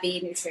could that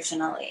be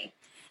nutritionally?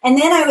 And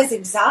then I was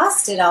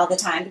exhausted all the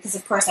time because,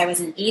 of course, I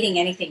wasn't eating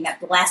anything that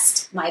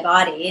blessed my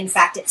body. In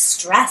fact, it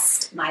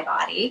stressed my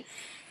body.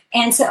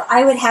 And so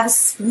I would have a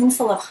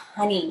spoonful of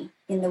honey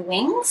in the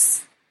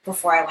wings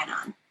before I went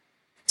on.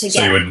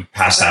 So you would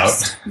pass out?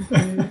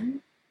 Mm-hmm.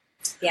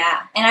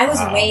 Yeah. And I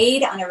was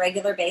weighed on a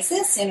regular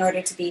basis in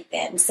order to be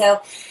thin.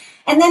 So,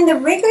 and then the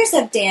rigors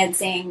of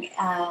dancing,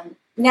 now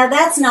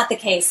that's not the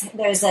case.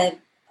 There's a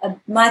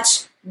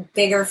much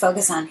bigger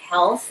focus on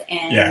health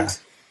and,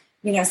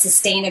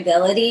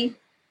 sustainability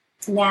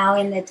now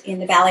in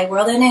the ballet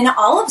world and in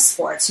all of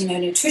sports.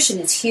 Nutrition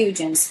is huge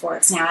in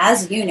sports. Now,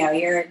 as you know,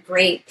 you're a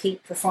great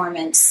peak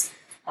performance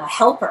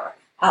helper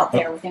out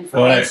there with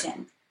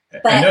information.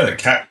 But I know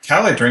that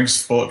Callie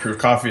drinks bulletproof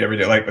coffee every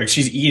day. Like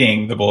she's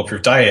eating the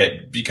bulletproof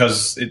diet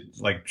because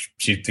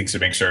she thinks it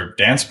makes her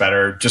dance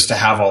better just to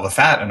have all the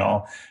fat and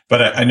all.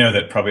 But I know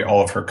that probably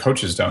all of her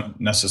coaches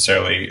don't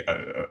necessarily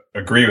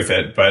agree with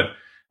it. But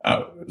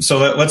so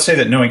let's say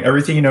that knowing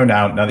everything you know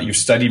now that you've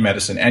studied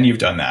medicine and you've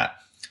done that,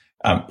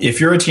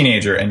 if you're a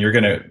teenager and you're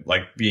going to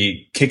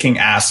be kicking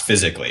ass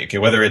physically, okay,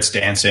 whether it's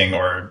dancing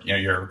or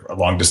you're a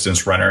long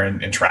distance runner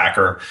in track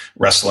or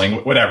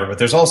wrestling, whatever. But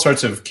there's all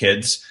sorts of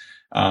kids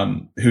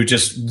who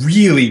just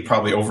really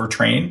probably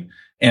overtrain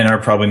and are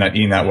probably not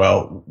eating that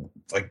well.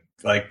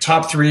 Like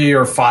top 3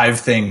 or 5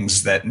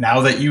 things that now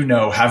that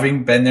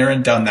having been there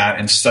and done that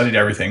and studied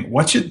everything,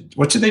 what should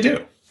they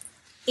do?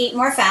 Eat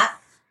more fat.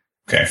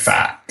 Okay,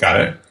 fat.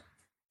 Got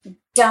it.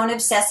 Don't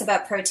obsess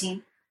about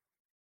protein.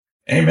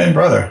 Amen,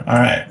 brother. All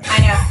right. I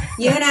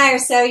know. You and I are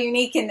so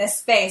unique in this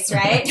space,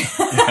 right?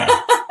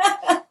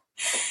 Yeah.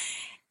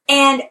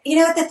 And you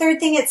know what, the third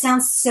thing, it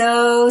sounds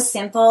so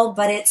simple,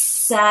 but it's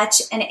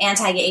such an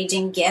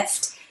anti-aging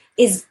gift,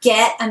 is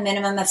get a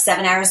minimum of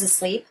 7 hours of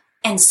sleep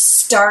and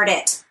start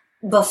it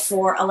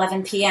before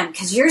 11 p.m.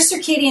 Because your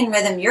circadian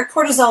rhythm, your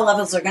cortisol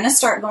levels are going to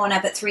start going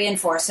up at 3 and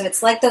 4. So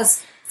it's like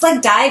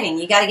diving.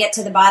 You got to get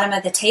to the bottom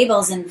of the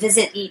tables and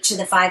visit each of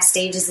the 5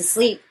 stages of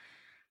sleep.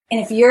 And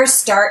if you're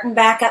starting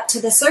back up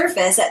to the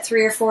surface at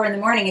 3 or 4 in the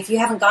morning, if you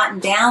haven't gotten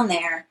down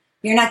there,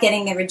 you're not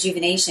getting the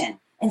rejuvenation.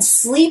 And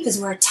sleep is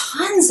where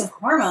tons of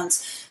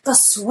hormones go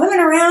swimming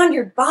around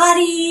your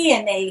body,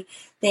 and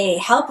they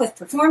help with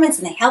performance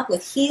and they help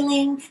with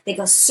healing. They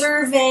go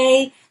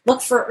survey,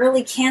 look for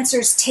early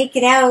cancers, take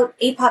it out,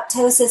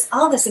 apoptosis.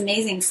 All this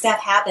amazing stuff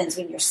happens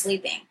when you're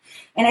sleeping.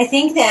 And I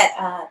think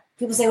that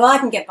people say, well, I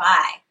can get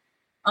by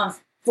on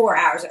 4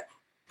 hours.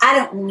 I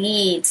don't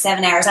need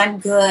 7 hours. I'm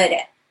good.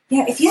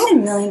 If you had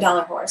 $1 million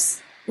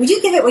horse, would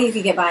you give it what you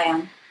could get by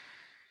on?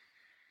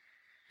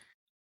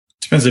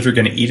 Depends if you're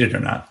going to eat it or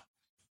not.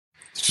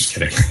 Just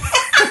kidding.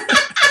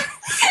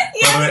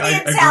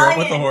 Yes, I grew up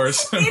with a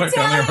horse. My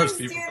family are horse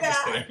people.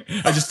 just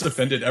kidding. I just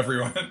offended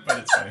everyone, but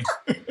it's funny.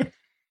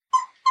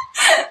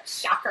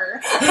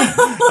 Shocker.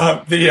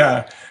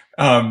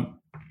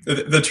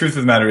 The truth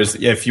of the matter is,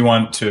 if you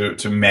want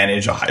to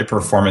manage a high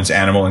performance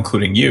animal,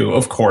 including you,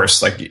 of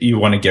course, like you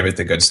want to give it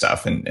the good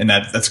stuff, and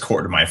that's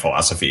core to my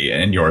philosophy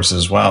and yours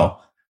as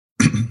well.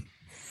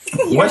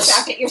 You're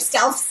shocked at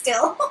yourself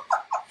still.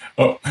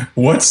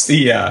 What's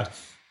the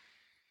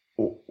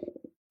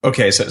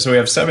okay? So we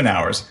have 7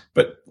 hours,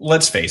 but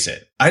let's face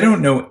it, I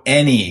don't know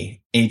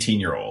any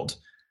 18-year-old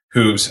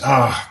who's it's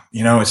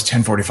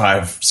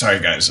 10:45. Sorry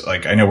guys,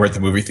 like I know we're at the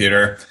movie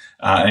theater.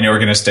 I know we're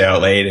going to stay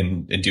out late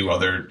and do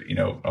other,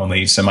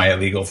 only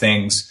semi-illegal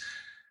things.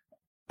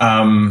 So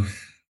I'm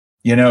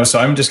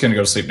just going to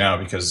go to sleep now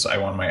because I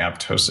want my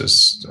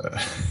apoptosis.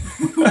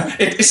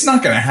 It's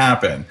not going to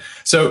happen.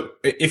 So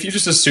if you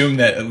just assume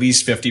that at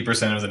least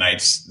 50% of the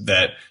nights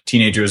that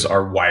teenagers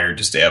are wired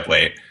to stay up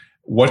late,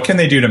 what can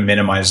they do to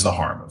minimize the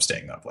harm of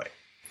staying up late?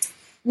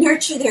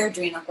 Nurture their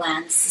adrenal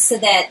glands so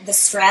that the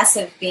stress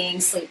of being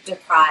sleep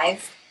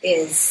deprived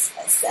is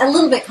a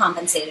little bit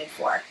compensated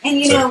for.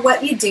 And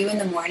what you do in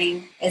the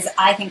morning is,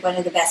 I think, one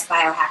of the best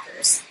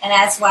biohackers. And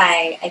that's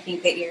why I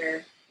think that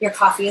your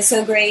coffee is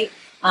so great.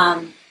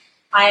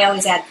 I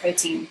always add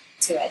protein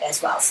to it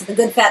as well. So the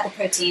good fat, the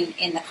protein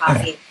in the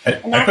coffee.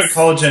 I put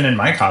collagen in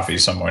my coffee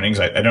some mornings.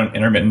 I don't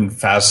intermittent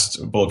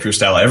fast bulletproof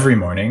style every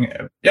morning.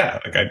 Yeah.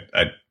 Like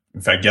in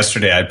fact,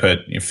 yesterday I put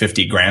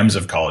 50 grams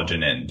of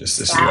collagen in just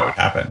to see what would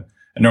happen.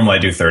 And normally I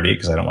do 30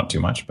 because I don't want too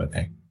much, but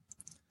hey.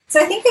 So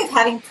I think that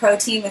having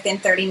protein within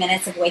 30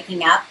 minutes of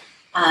waking up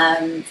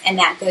and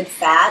that good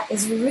fat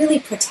is really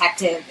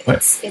protective.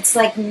 It's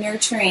like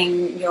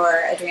nurturing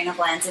your adrenal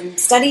glands. And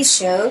studies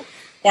show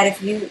that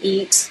if you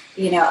eat,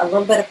 a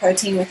little bit of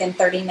protein within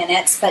 30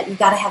 minutes, but you've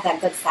got to have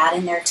that good fat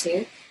in there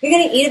too, you're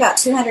going to eat about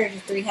 200 to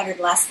 300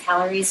 less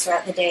calories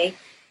throughout the day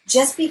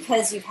just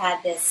because you've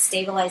had this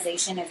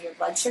stabilization of your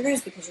blood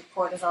sugars because your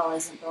cortisol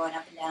isn't going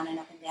up and down and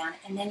up and down,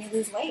 and then you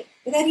lose weight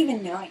without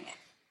even knowing it.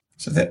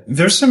 So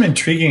there's some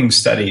intriguing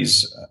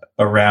studies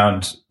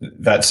around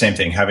that same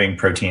thing, having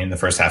protein in the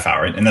first half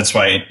hour. And that's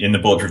why in the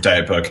Bulletproof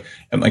Diet book,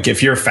 I'm like,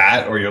 if you're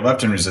fat or you're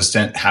leptin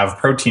resistant, have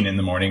protein in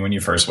the morning when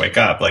you first wake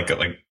up.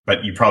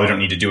 But you probably don't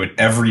need to do it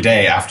every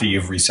day after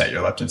you've reset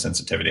your leptin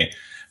sensitivity.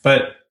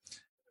 But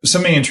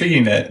something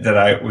intriguing that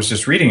I was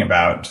just reading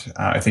about,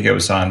 I think it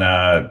was on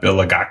Bill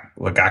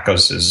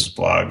Lagakos's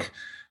blog,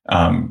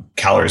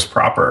 Calories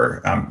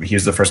Proper.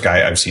 He's the first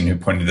guy I've seen who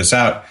pointed this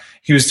out.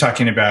 He was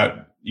talking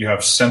about, you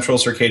have central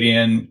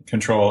circadian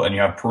control and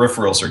you have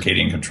peripheral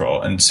circadian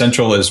control. And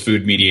central is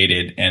food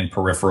mediated, and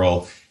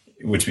peripheral,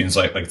 which means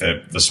like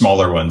the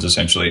smaller ones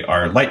essentially,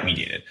 are light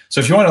mediated.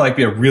 So if you want to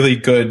be a really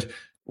good,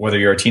 whether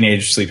you're a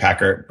teenage sleep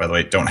hacker, by the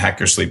way, don't hack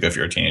your sleep if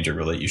you're a teenager,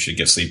 really, you should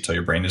get sleep till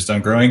your brain is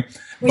done growing.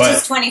 Which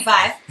is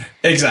 25.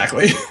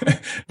 Exactly.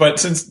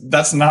 But since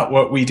that's not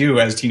what we do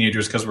as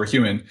teenagers because we're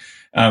human,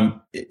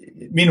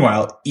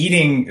 meanwhile,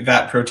 eating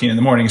that protein in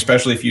the morning,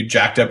 especially if you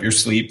jacked up your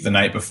sleep the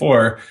night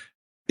before,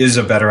 is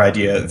a better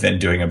idea than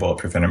doing a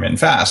bulletproof intermittent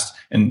fast.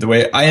 And the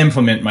way I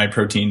implement my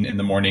protein in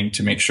the morning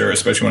to make sure,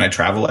 especially when I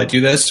travel, I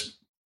do this.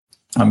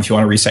 If you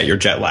want to reset your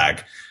jet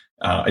lag,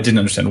 I didn't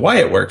understand why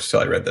it worked until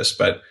I read this,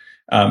 but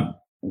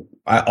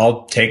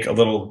I'll take a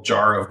little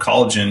jar of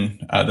collagen,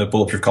 the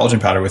bulletproof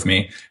collagen powder with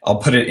me. I'll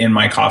put it in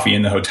my coffee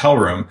in the hotel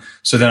room.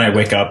 So then I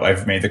wake up,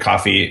 I've made the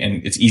coffee,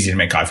 and it's easy to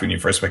make coffee when you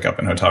first wake up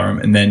in a hotel room,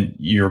 and then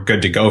you're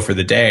good to go for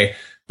the day.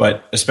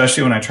 But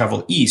especially when I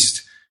travel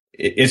east,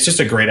 it's just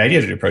a great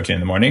idea to do protein in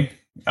the morning.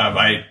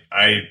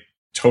 I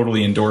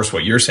totally endorse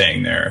what you're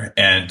saying there.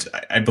 And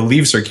I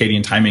believe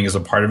circadian timing is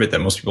a part of it that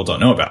most people don't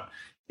know about.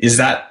 Is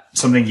that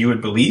something you would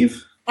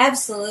believe?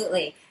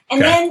 Absolutely.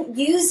 And then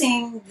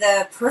using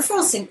the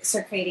peripheral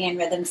circadian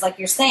rhythms, like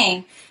you're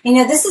saying,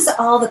 this is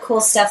all the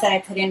cool stuff that I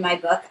put in my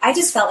book. I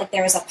just felt like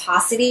there was a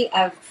paucity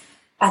of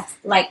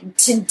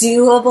to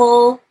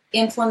doable,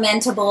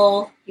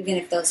 implementable, even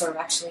if those are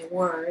actually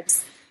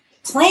words,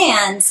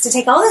 plans to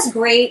take all this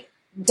great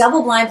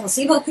double-blind,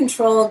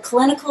 placebo-controlled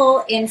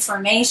clinical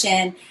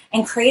information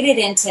and create it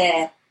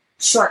into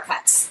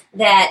shortcuts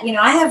that,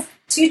 I have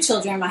 2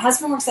 children. My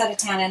husband works out of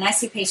town and I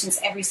see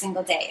patients every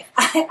single day.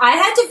 I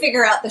had to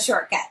figure out the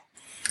shortcut.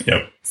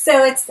 Yep.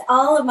 So it's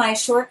all of my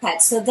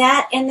shortcuts. So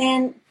that, and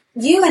then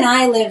you and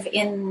I live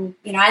in,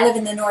 I live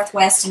in the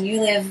Northwest and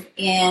you live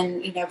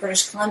in,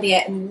 British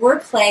Columbia, and we're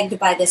plagued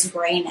by this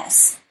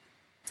grayness.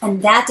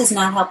 And that does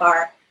not help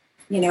our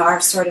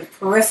sort of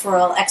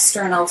peripheral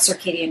external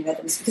circadian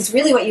rhythms, because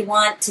really what you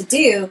want to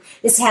do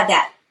is to have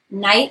that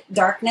night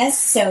darkness.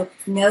 So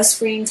no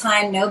screen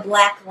time, no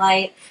black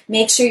light.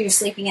 Make sure you're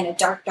sleeping in a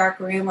dark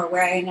room or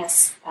wearing a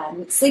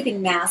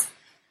sleeping mask.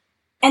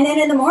 And then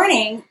in the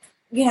morning,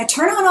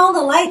 turn on all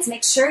the lights.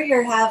 Make sure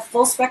you have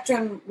full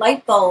spectrum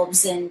light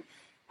bulbs, and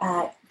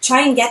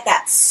try and get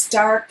that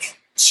stark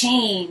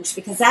change,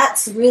 because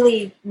that's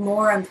really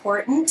more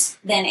important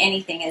than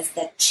anything, is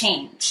the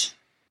change.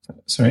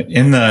 So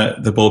in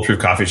the Bulletproof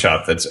coffee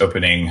shop that's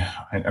opening,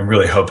 I'm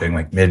really hoping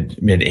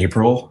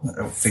mid-April,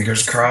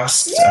 fingers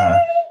crossed,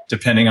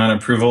 depending on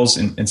approvals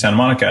in Santa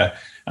Monica.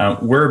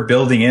 we're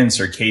building in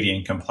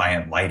circadian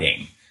compliant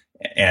lighting.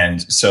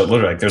 And so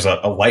literally, like, there's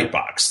a light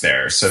box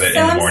there so that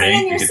in the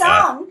morning you get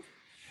that.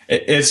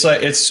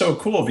 It's so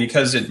cool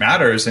because it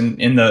matters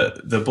in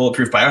the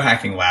bulletproof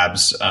biohacking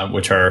labs,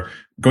 which are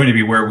going to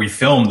be where we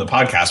film the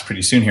podcast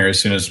pretty soon here, as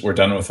soon as we're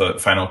done with the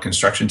final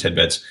construction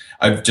tidbits.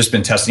 I've just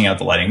been testing out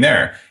the lighting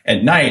there.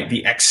 At night,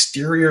 the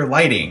exterior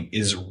lighting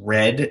is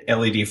red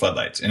LED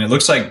floodlights, and it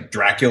looks like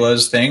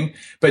Dracula's thing.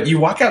 But you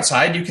walk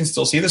outside, you can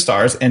still see the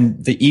stars,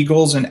 and the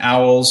eagles and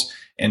owls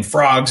and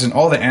frogs and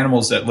all the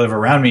animals that live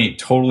around me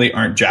totally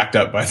aren't jacked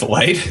up by the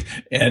light.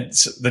 And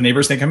the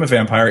neighbors think I'm a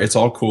vampire. It's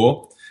all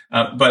cool.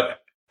 But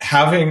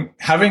having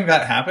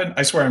that happen,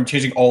 I swear I'm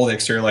changing all the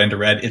exterior light into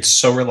red. It's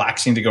so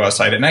relaxing to go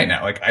outside at night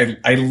now. Like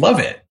I love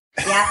it.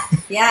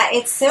 Yeah.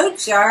 It's so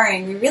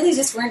jarring. We really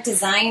just weren't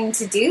designed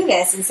to do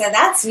this. And so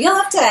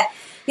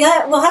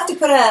we'll have to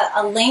put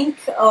a link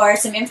or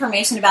some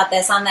information about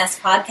this on this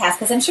podcast,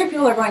 because I'm sure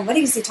people are going, what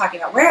is he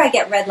talking about? Where do I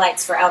get red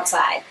lights for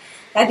outside?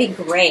 That'd be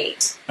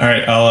great. All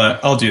right.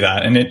 I'll do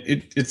that. And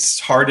it's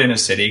hard in a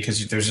city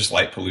because there's just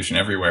light pollution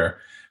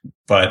everywhere.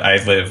 But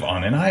I live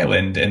on an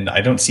island and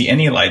I don't see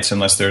any lights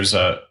unless there's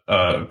a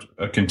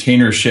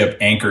container ship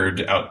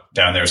anchored out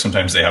down there.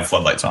 Sometimes they have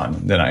floodlights on.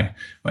 And then I'm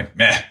like,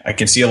 I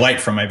can see a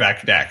light from my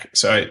back deck.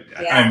 So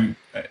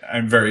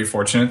I'm very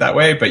fortunate that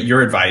way. But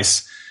your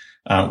advice,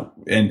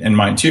 and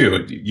mine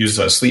too, use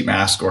a sleep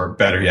mask, or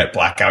better yet,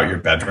 black out your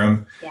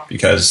bedroom,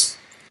 because,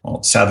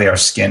 well, sadly our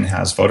skin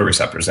has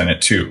photoreceptors in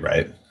it too,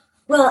 right?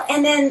 Well,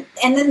 and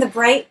then the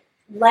bright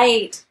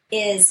light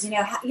is, when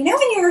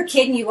you were a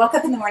kid and you woke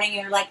up in the morning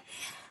and you're like,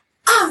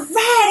 all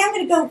right, I'm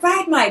going to go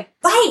ride my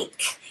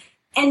bike.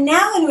 And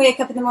now when we wake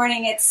up in the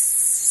morning, it's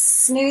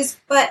snooze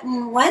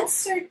button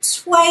once or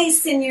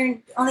twice, and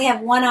you only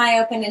have one eye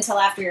open until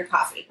after your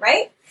coffee,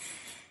 right?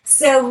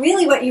 So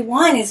really what you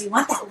want is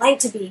that light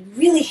to be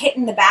really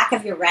hitting the back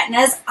of your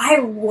retinas. I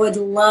would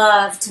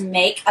love to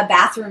make a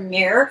bathroom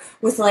mirror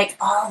with like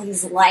all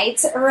these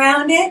lights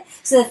around it.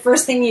 So the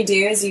first thing you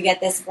do is you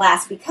get this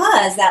glass,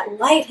 because that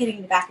light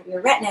hitting the back of your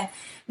retina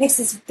makes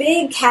this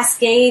big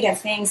cascade of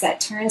things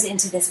that turns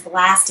into this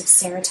blast of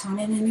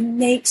serotonin, and it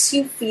makes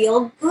you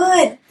feel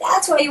good.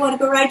 That's why you want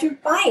to go ride your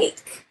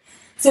bike.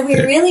 So we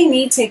really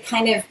need to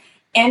kind of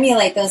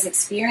emulate those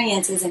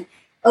experiences and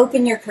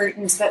open your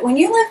curtains. But when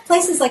you live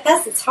places like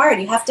us, it's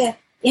hard. You have to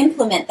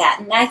implement that.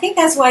 And I think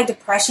that's why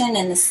depression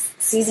and this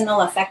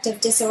seasonal affective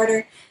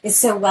disorder is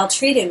so well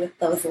treated with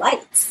those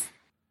lights.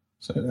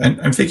 So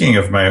I'm thinking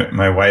of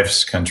my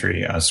wife's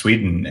country,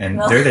 Sweden,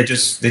 and there they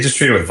just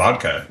treat it with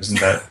vodka.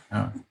 Isn't that?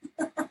 Oh.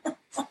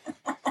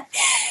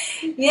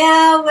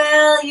 Yeah,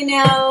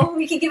 well,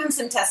 we could give them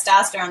some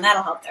testosterone.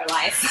 That'll help their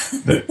life.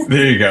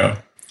 There you go.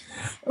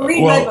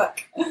 Read my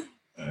book.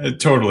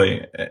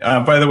 Totally.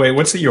 By the way,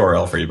 what's the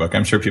URL for your book?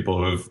 I'm sure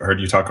people who've heard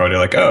you talk about it are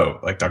like, oh,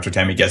 like Dr.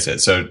 Tami gets it.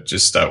 So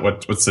just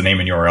what's the name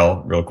and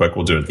URL real quick?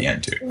 We'll do it at the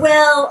end too.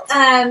 Well,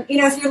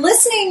 if you're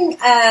listening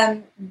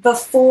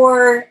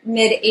before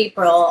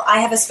mid-April,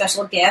 I have a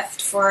special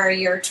gift for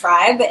your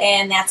tribe,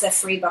 and that's a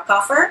free book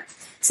offer.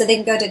 So they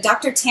can go to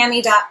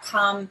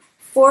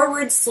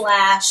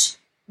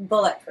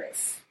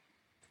drtami.com/bulletproof.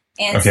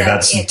 And okay, so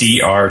that's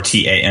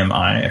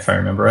DRTAMI, if I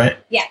remember right.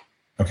 Yeah.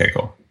 Okay,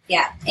 cool.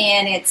 Yeah,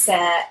 and it's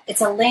a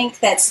link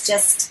that's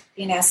just,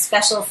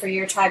 special for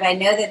your tribe. I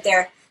know that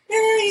your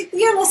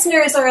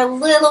listeners are a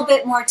little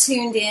bit more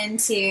tuned in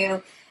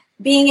to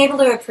being able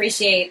to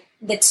appreciate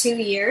the 2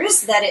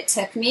 years that it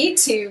took me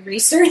to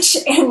research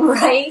and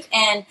write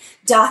and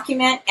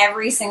document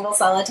every single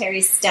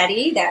solitary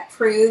study that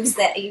proves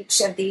that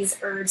each of these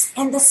herbs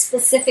and the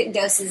specific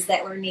doses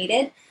that were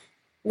needed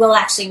will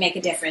actually make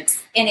a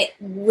difference. And it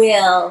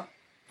will,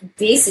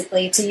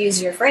 basically, to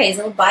use your phrase,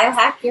 it'll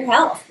biohack your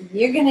health.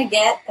 You're going to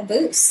get a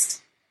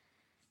boost.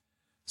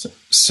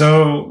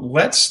 So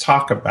let's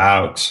talk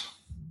about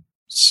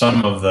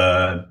some of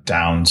the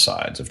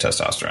downsides of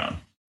testosterone.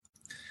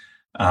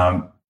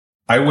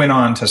 I went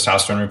on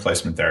testosterone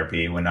replacement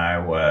therapy when I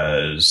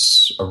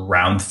was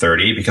around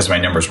 30 because my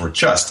numbers were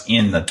just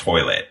in the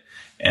toilet.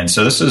 And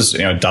so this is,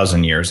 a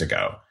dozen years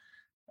ago.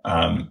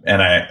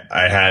 And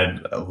I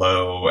had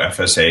low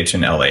FSH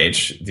and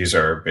LH. These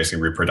are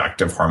basically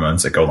reproductive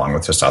hormones that go along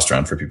with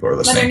testosterone for people who are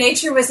listening. Mother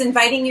Nature was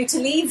inviting you to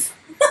leave.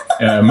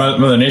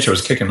 Mother Nature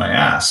was kicking my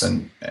ass.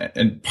 And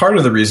part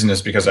of the reason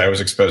is because I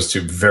was exposed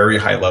to very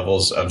high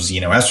levels of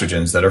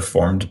xenoestrogens that are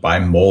formed by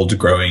mold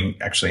growing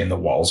actually in the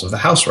walls of the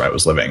house where I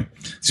was living.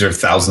 These are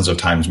thousands of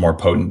times more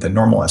potent than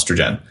normal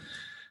estrogen.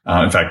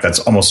 In fact, that's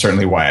almost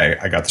certainly why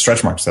I got the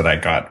stretch marks that I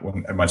got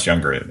when much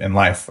younger in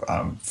life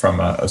from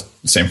a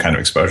same kind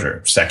of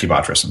exposure,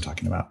 stachybotrys I'm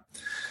talking about.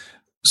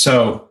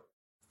 So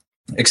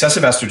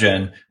excessive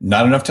estrogen,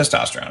 not enough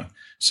testosterone.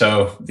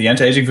 So the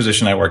anti-aging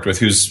physician I worked with,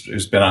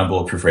 who's been on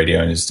Bulletproof Radio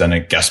and has done a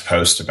guest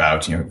post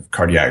about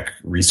cardiac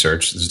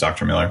research, this is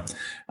Dr. Miller,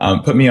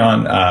 put me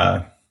on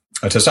a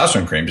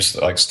testosterone cream, just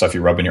like stuff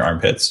you rub in your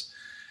armpits.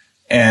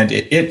 And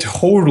it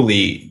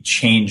totally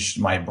changed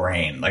my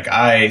brain. Like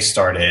I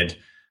started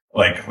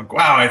like,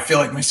 wow, I feel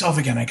like myself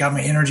again. I got my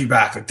energy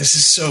back. Like this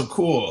is so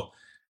cool.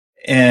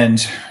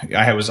 And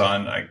I was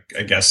on, I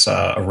guess,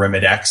 a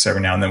Arimidex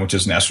every now and then, which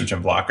is an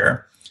estrogen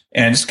blocker.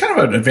 And it's kind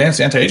of an advanced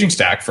anti-aging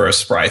stack for a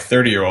spry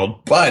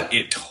 30-year-old, but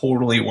it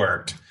totally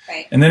worked.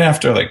 Right. And then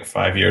after like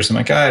 5 years, I'm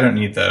like, I don't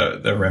need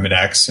the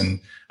Arimidex, and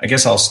I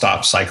guess I'll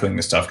stop cycling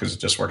the stuff because it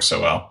just works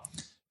so well.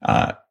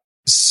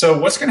 So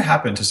what's going to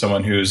happen to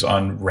someone who's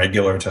on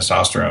regular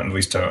testosterone, at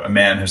least a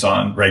man who's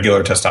on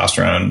regular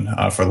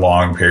testosterone for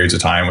long periods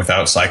of time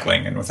without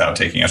cycling and without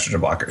taking estrogen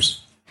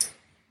blockers?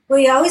 Well,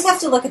 you always have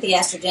to look at the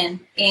estrogen,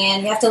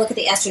 and you have to look at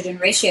the estrogen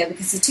ratio,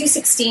 because the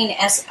 216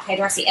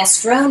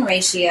 hydroxyestrone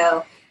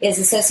ratio is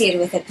associated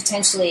with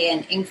potentially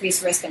an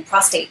increased risk in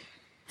prostate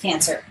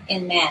cancer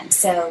in men.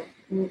 So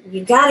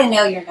you've got to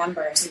know your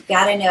numbers. You've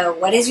got to know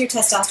what is your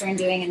testosterone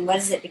doing and what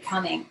is it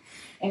becoming,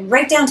 and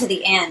right down to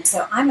the end.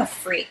 So I'm a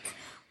freak.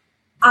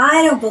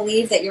 I don't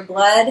believe that your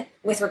blood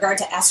with regard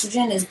to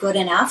estrogen is good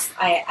enough.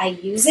 I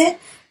use it,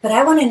 but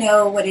I want to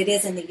know what it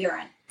is in the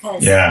urine,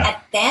 because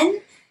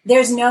then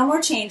there's no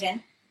more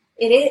changing.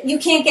 You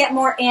can't get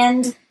more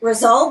end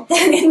result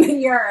than in the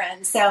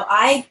urine. So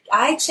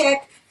I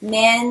check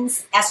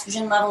men's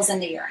estrogen levels in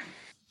the urine.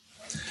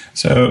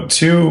 So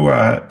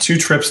two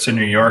trips to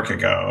New York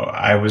ago,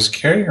 I was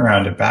carrying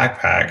around a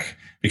backpack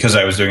because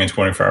I was doing a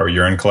 24-hour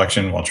urine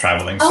collection while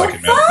traveling. So I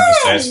could mail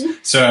from the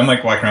States. So I'm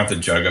like walking around with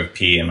a jug of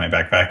pee in my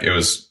backpack. It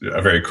was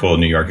a very cool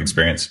New York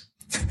experience.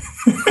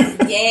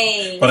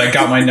 Yay. But I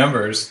got my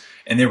numbers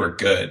and they were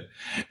good.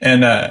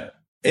 And I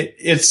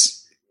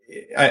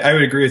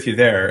would agree with you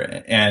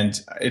there.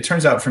 And it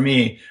turns out for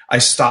me, I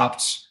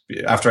stopped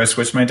after I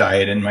switched my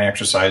diet and my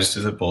exercise to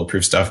the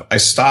bulletproof stuff. I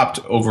stopped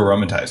over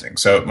aromatizing.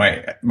 So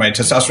my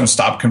testosterone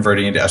stopped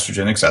converting into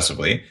estrogen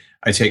excessively.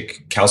 I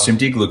take calcium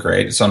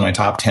D-glucarate. It's on my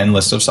top 10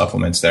 list of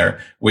supplements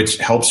there, which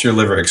helps your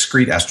liver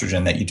excrete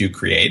estrogen that you do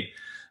create.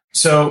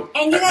 So,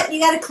 and you got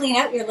to clean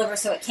out your liver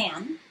so it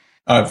can.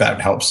 That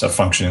helps. A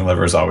functioning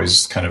liver is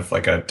always kind of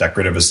like a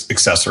decorative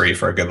accessory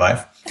for a good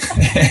life.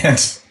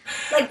 And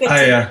like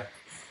good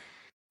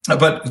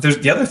but there's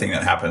the other thing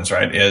that happens,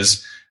 right,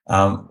 is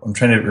I'm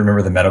trying to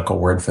remember the medical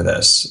word for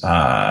this.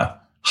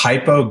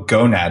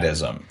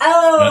 Hypogonadism.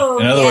 Oh,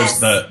 in other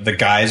yes. words, the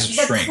guys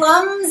shrink. The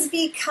plums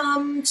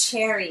become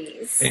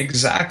cherries.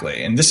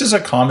 Exactly. And this is a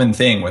common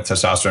thing with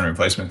testosterone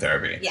replacement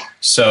therapy. Yeah.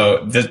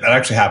 So that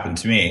actually happened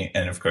to me.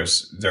 And of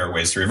course, there are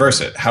ways to reverse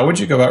it. How would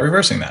you go about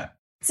reversing that?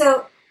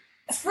 So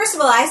first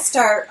of all, I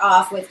start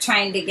off with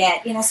trying to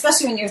get,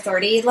 especially when you're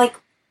 30,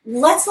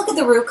 let's look at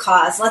the root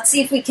cause. Let's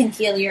see if we can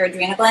heal your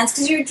adrenal glands,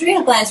 because your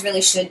adrenal glands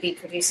really should be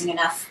producing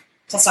enough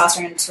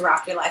testosterone to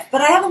rock your life.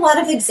 But I have a lot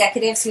of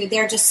executives who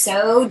they're just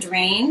so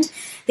drained.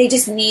 They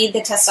just need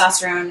the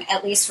testosterone,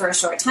 at least for a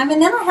short time. And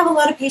then I have a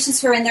lot of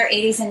patients who are in their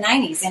 80s and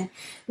 90s. And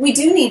we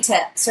do need to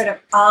sort of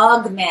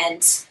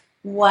augment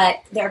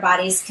what their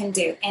bodies can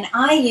do. And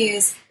I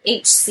use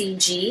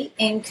HCG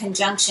in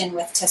conjunction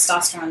with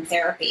testosterone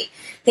therapy.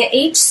 The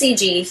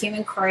HCG,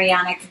 human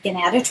chorionic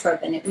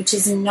gonadotropin, which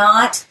is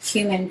not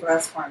human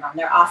growth hormone.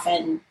 They're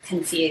often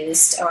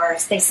confused, or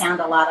they sound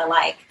a lot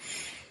alike.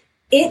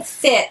 It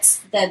fits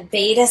the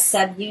beta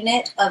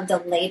subunit of the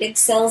Leydig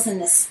cells in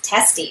the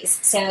testes.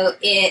 So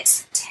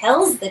it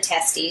tells the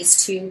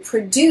testes to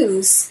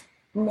produce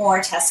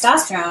more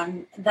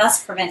testosterone,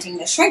 thus preventing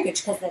the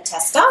shrinkage, because the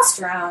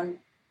testosterone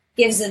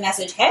gives the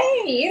message,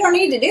 hey, you don't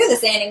need to do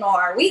this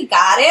anymore. We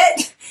got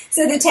it.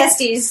 So the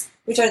testes,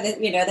 which are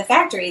the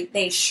factory,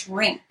 they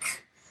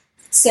shrink.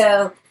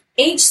 So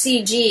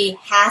HCG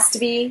has to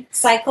be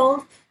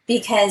cycled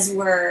because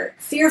we're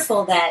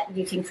fearful that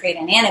you can create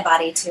an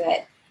antibody to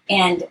it.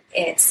 And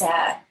it's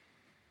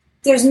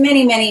there's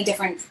many, many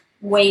different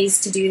ways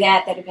to do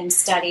that have been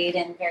studied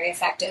and very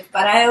effective.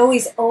 But I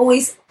always,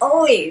 always,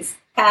 always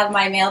have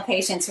my male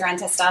patients who are on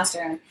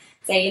testosterone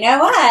say, you know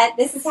what,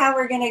 this is how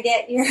we're going to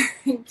get your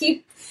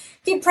keep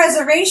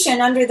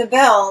preservation under the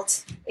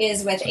belt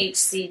is with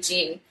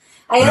HCG.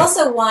 I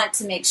also want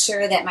to make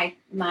sure that my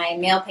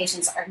male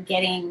patients are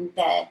getting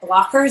the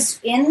blockers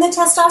in the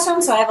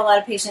testosterone. So I have a lot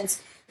of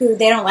patients who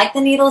they don't like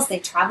the needles. They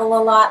travel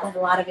a lot, like a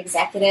lot of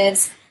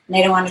executives. And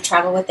they don't want to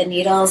travel with the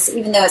needles,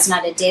 even though it's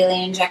not a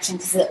daily injection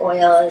because the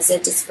oil is a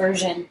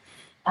dispersion.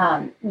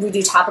 We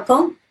do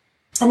topical.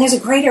 And there's a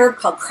great herb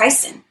called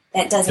chrysin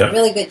that does a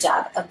really good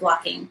job of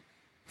blocking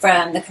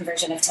from the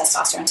conversion of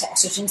testosterone to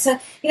estrogen. So,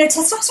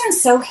 testosterone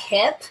is so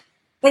hip,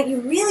 but you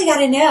really got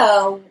to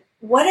know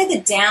what are the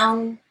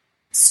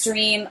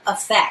downstream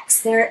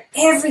effects.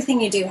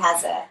 Everything you do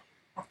has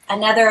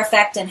another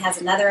effect and has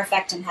another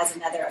effect and has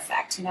another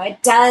effect.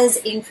 It does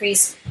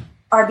increase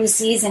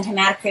RBCs and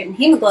hematocrit and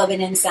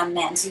hemoglobin in some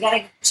men. So you got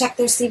to check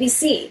their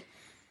CBC.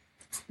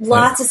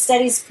 Lots of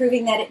studies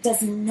proving that it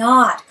does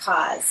not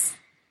cause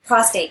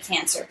prostate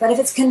cancer. But if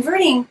it's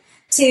converting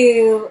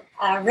to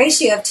a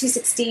ratio of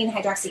 216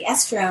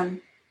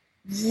 hydroxyestrone,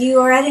 you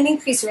are at an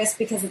increased risk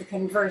because of the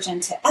conversion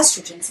to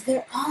estrogen. So there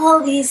are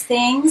all these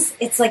things.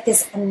 It's like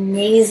this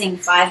amazing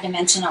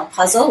 5-dimensional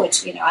puzzle,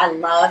 which, I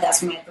love.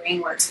 That's where my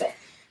brain works. But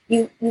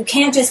you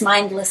can't just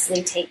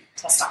mindlessly take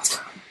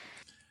testosterone.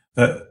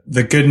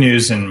 The good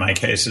news in my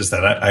case is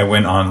that I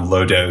went on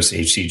low dose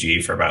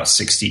HCG for about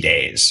 60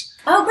 days.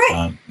 Oh,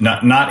 great.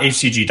 Not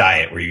HCG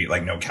diet where you eat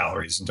like no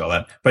calories and all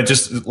that, but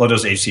just low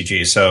dose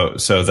HCG. So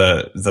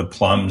the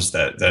plums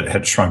that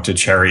had shrunk to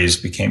cherries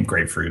became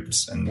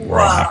grapefruits, and we're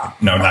all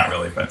happy. No, not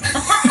really, but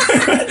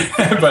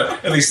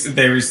but at least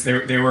they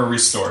were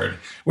restored,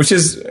 which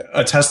is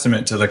a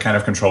testament to the kind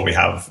of control we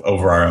have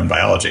over our own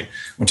biology,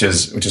 which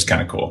is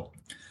kind of cool.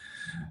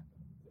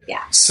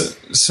 Yeah.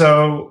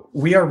 So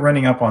we are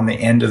running up on the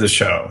end of the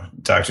show,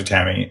 Dr.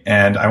 Tami,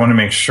 and I want to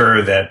make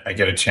sure that I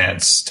get a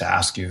chance to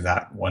ask you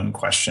that one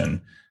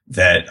question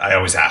that I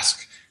always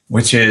ask,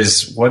 which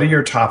is, what are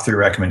your top 3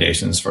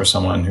 recommendations for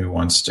someone who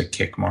wants to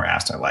kick more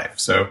ass in their life?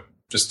 So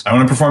I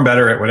want to perform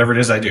better at whatever it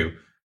is I do,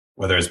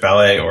 whether it's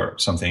ballet or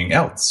something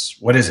else.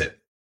 What is it?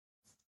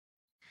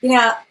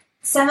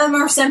 Some of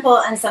them are simple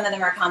and some of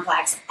them are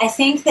complex. I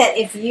think that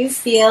if you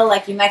feel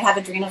like you might have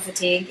adrenal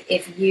fatigue,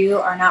 if you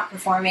are not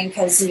performing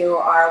because you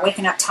are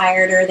waking up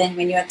tireder than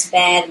when you went to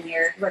bed and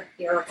your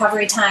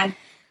recovery time,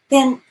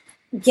 then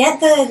get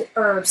the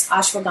herbs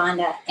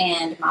ashwagandha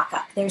and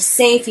maca. They're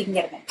safe. You can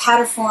get them in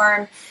powder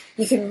form.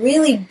 You can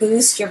really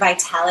boost your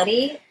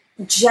vitality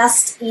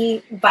just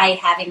by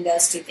having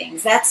those 2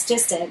 things. That's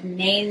just a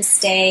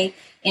mainstay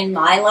in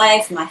my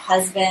life. My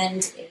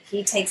husband,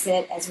 he takes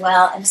it as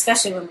well, and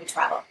especially when we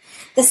travel.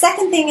 The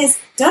second thing is,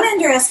 don't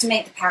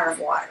underestimate the power of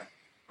water.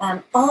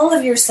 All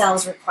of your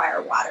cells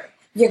require water.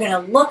 You're going to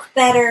look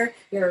better.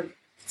 Your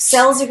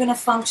cells are going to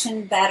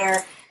function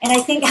better. And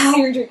I think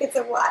you're drinking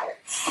some water.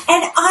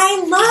 And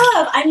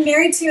I'm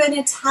married to an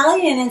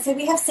Italian, and so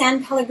we have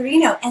San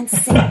Pellegrino. And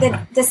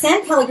the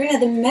San Pellegrino,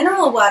 the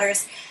mineral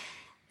waters,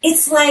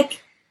 it's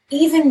like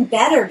even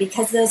better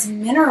because those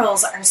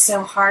minerals are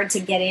so hard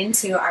to get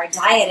into our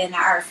diet, and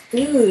our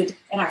food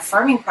and our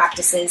farming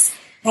practices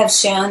have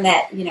shown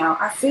that,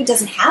 our food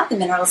doesn't have the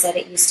minerals that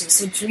it used to.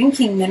 So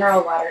drinking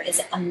mineral water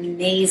is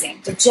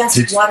amazing. But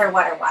just water.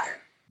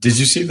 Did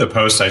you see the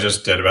post I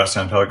just did about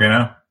San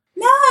Pellegrino?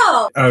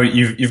 No. Oh,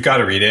 you've got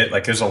to read it.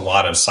 Like, there's a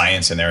lot of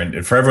science in there.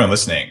 And for everyone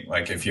listening,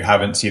 like, if you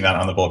haven't seen that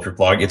on the Bulletproof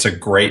blog, it's a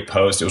great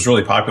post. It was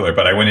really popular,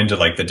 but I went into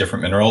like the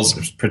different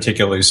minerals,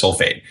 particularly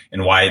sulfate,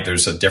 and why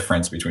there's a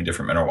difference between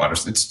different mineral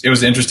waters. It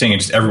was interesting,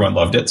 and just everyone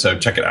loved it. So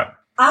check it out.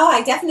 Oh,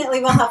 I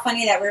definitely will. How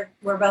funny that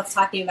we're both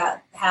talking about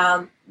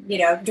how,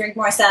 drink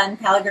more San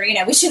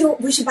Pellegrino. We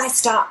should buy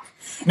stock.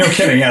 No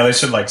kidding. Yeah, they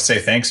should say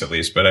thanks at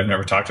least, but I've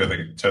never talked to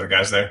the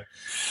guys there.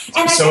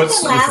 And I think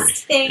the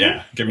last thing.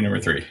 Yeah, give me number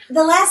 3.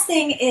 The last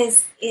thing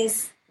is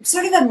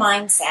sort of a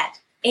mindset.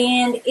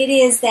 And it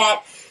is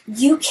that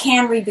you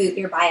can reboot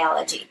your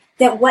biology.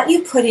 That what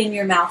you put in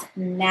your mouth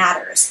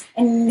matters.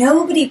 And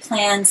nobody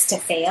plans to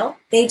fail.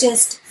 They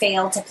just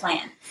fail to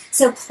plan.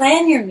 So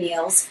plan your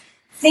meals.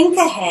 Think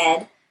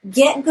ahead,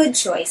 get good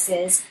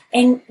choices,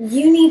 and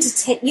you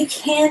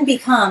can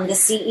become the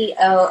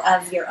CEO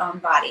of your own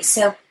body.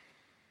 So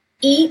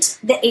eat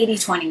the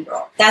 80-20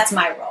 rule. That's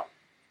my rule.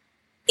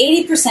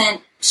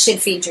 80% should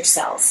feed your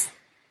cells,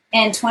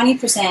 and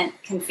 20%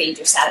 can feed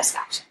your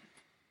satisfaction.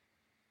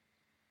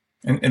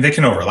 And they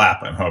can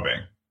overlap, I'm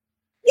hoping.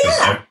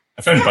 Yeah.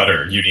 I find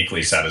butter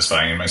uniquely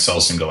satisfying, and my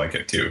cells seem to like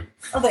it too.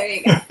 Oh, there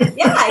you go.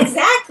 Yeah,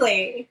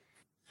 exactly.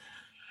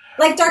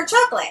 Like dark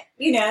chocolate,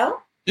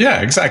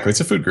 Yeah, exactly. It's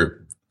a food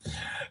group.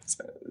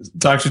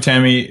 Dr.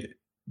 Tami,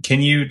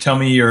 can you tell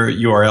me your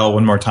URL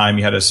one more time?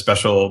 You had a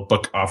special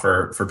book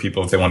offer for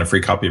people if they want a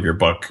free copy of your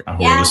book.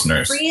 Who are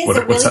listeners? Free is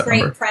a really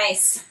great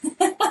price.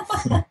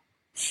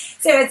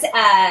 So it's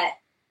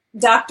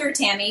Dr.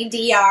 Tami,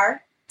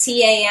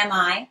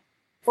 DrTami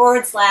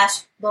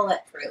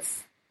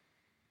 /bulletproof.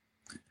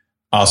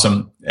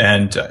 Awesome.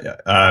 And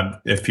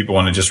if people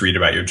want to just read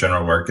about your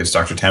general work, it's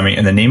Dr. Tami.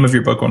 And the name of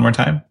your book one more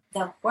time?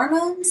 The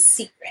Hormone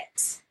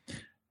Secret.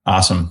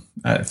 Awesome.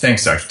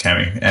 Thanks, Dr.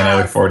 Tami. And I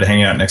look forward to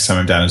hanging out next time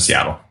I'm down in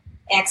Seattle.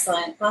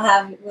 Excellent.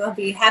 We'll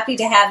be happy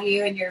to have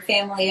you and your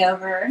family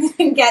over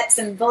and get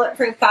some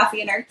bulletproof coffee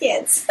and our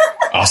kids.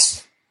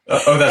 Awesome.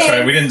 Oh, that's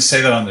right. We didn't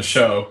say that on the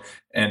show,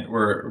 and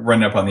we're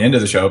running up on the end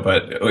of the show,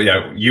 but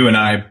you and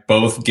I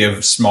both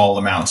give small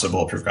amounts of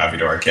bulletproof coffee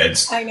to our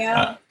kids. I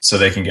know. So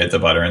they can get the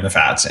butter and the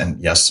fats and,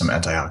 yes, some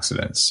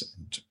antioxidants.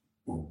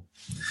 All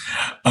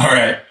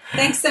right.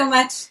 Thanks so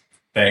much.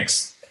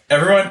 Thanks.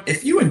 Everyone,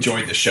 if you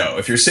enjoyed the show,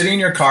 if you're sitting in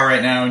your car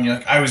right now and you're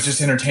like, I was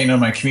just entertained on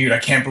my commute, I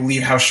can't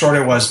believe how short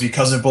it was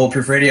because of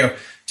Bulletproof Radio,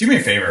 do me a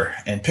favor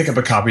and pick up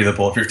a copy of the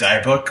Bulletproof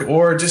Diet book,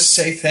 or just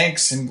say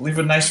thanks and leave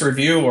a nice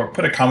review, or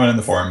put a comment in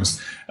the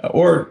forums,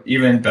 or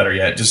even better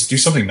yet, just do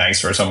something nice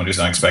for someone who's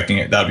not expecting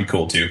it. That'd be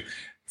cool too.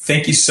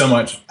 Thank you so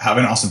much. Have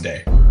an awesome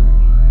day.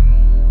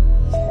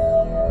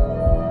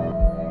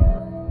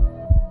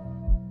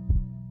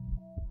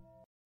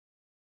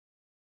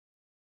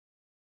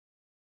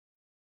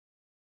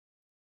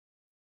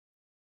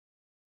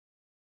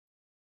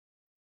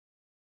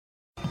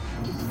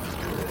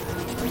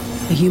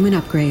 The Human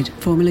Upgrade,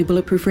 formerly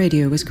Bulletproof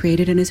Radio, was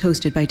created and is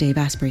hosted by Dave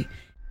Asprey.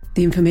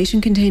 The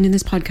information contained in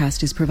this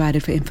podcast is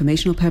provided for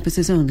informational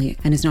purposes only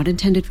and is not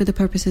intended for the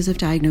purposes of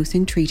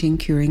diagnosing, treating,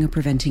 curing, or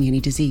preventing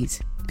any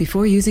disease.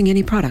 Before using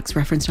any products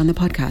referenced on the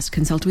podcast,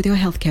 consult with your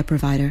healthcare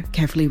provider,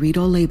 carefully read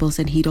all labels,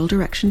 and heed all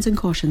directions and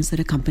cautions that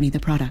accompany the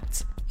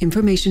products.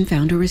 Information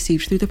found or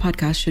received through the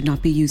podcast should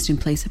not be used in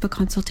place of a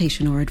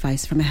consultation or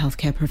advice from a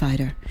healthcare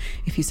provider.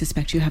 If you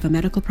suspect you have a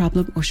medical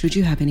problem or should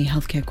you have any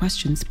healthcare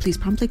questions, please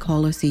promptly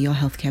call or see your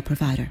healthcare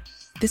provider.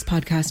 This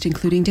podcast,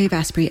 including Dave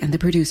Asprey and the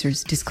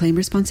producers, disclaim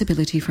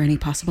responsibility for any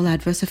possible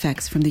adverse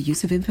effects from the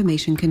use of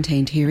information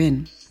contained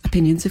herein.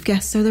 Opinions of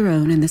guests are their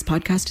own, and this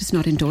podcast does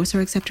not endorse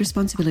or accept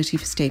responsibility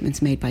for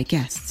statements made by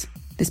guests.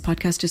 This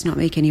podcast does not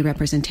make any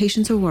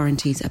representations or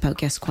warranties about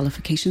guest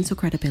qualifications or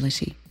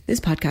credibility. This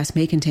podcast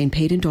may contain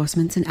paid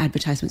endorsements and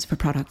advertisements for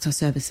products or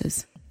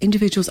services.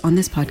 Individuals on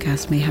this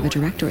podcast may have a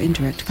direct or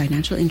indirect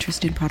financial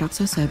interest in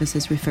products or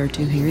services referred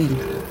to herein.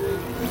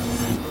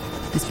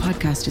 This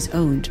podcast is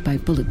owned by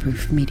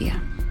Bulletproof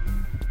Media.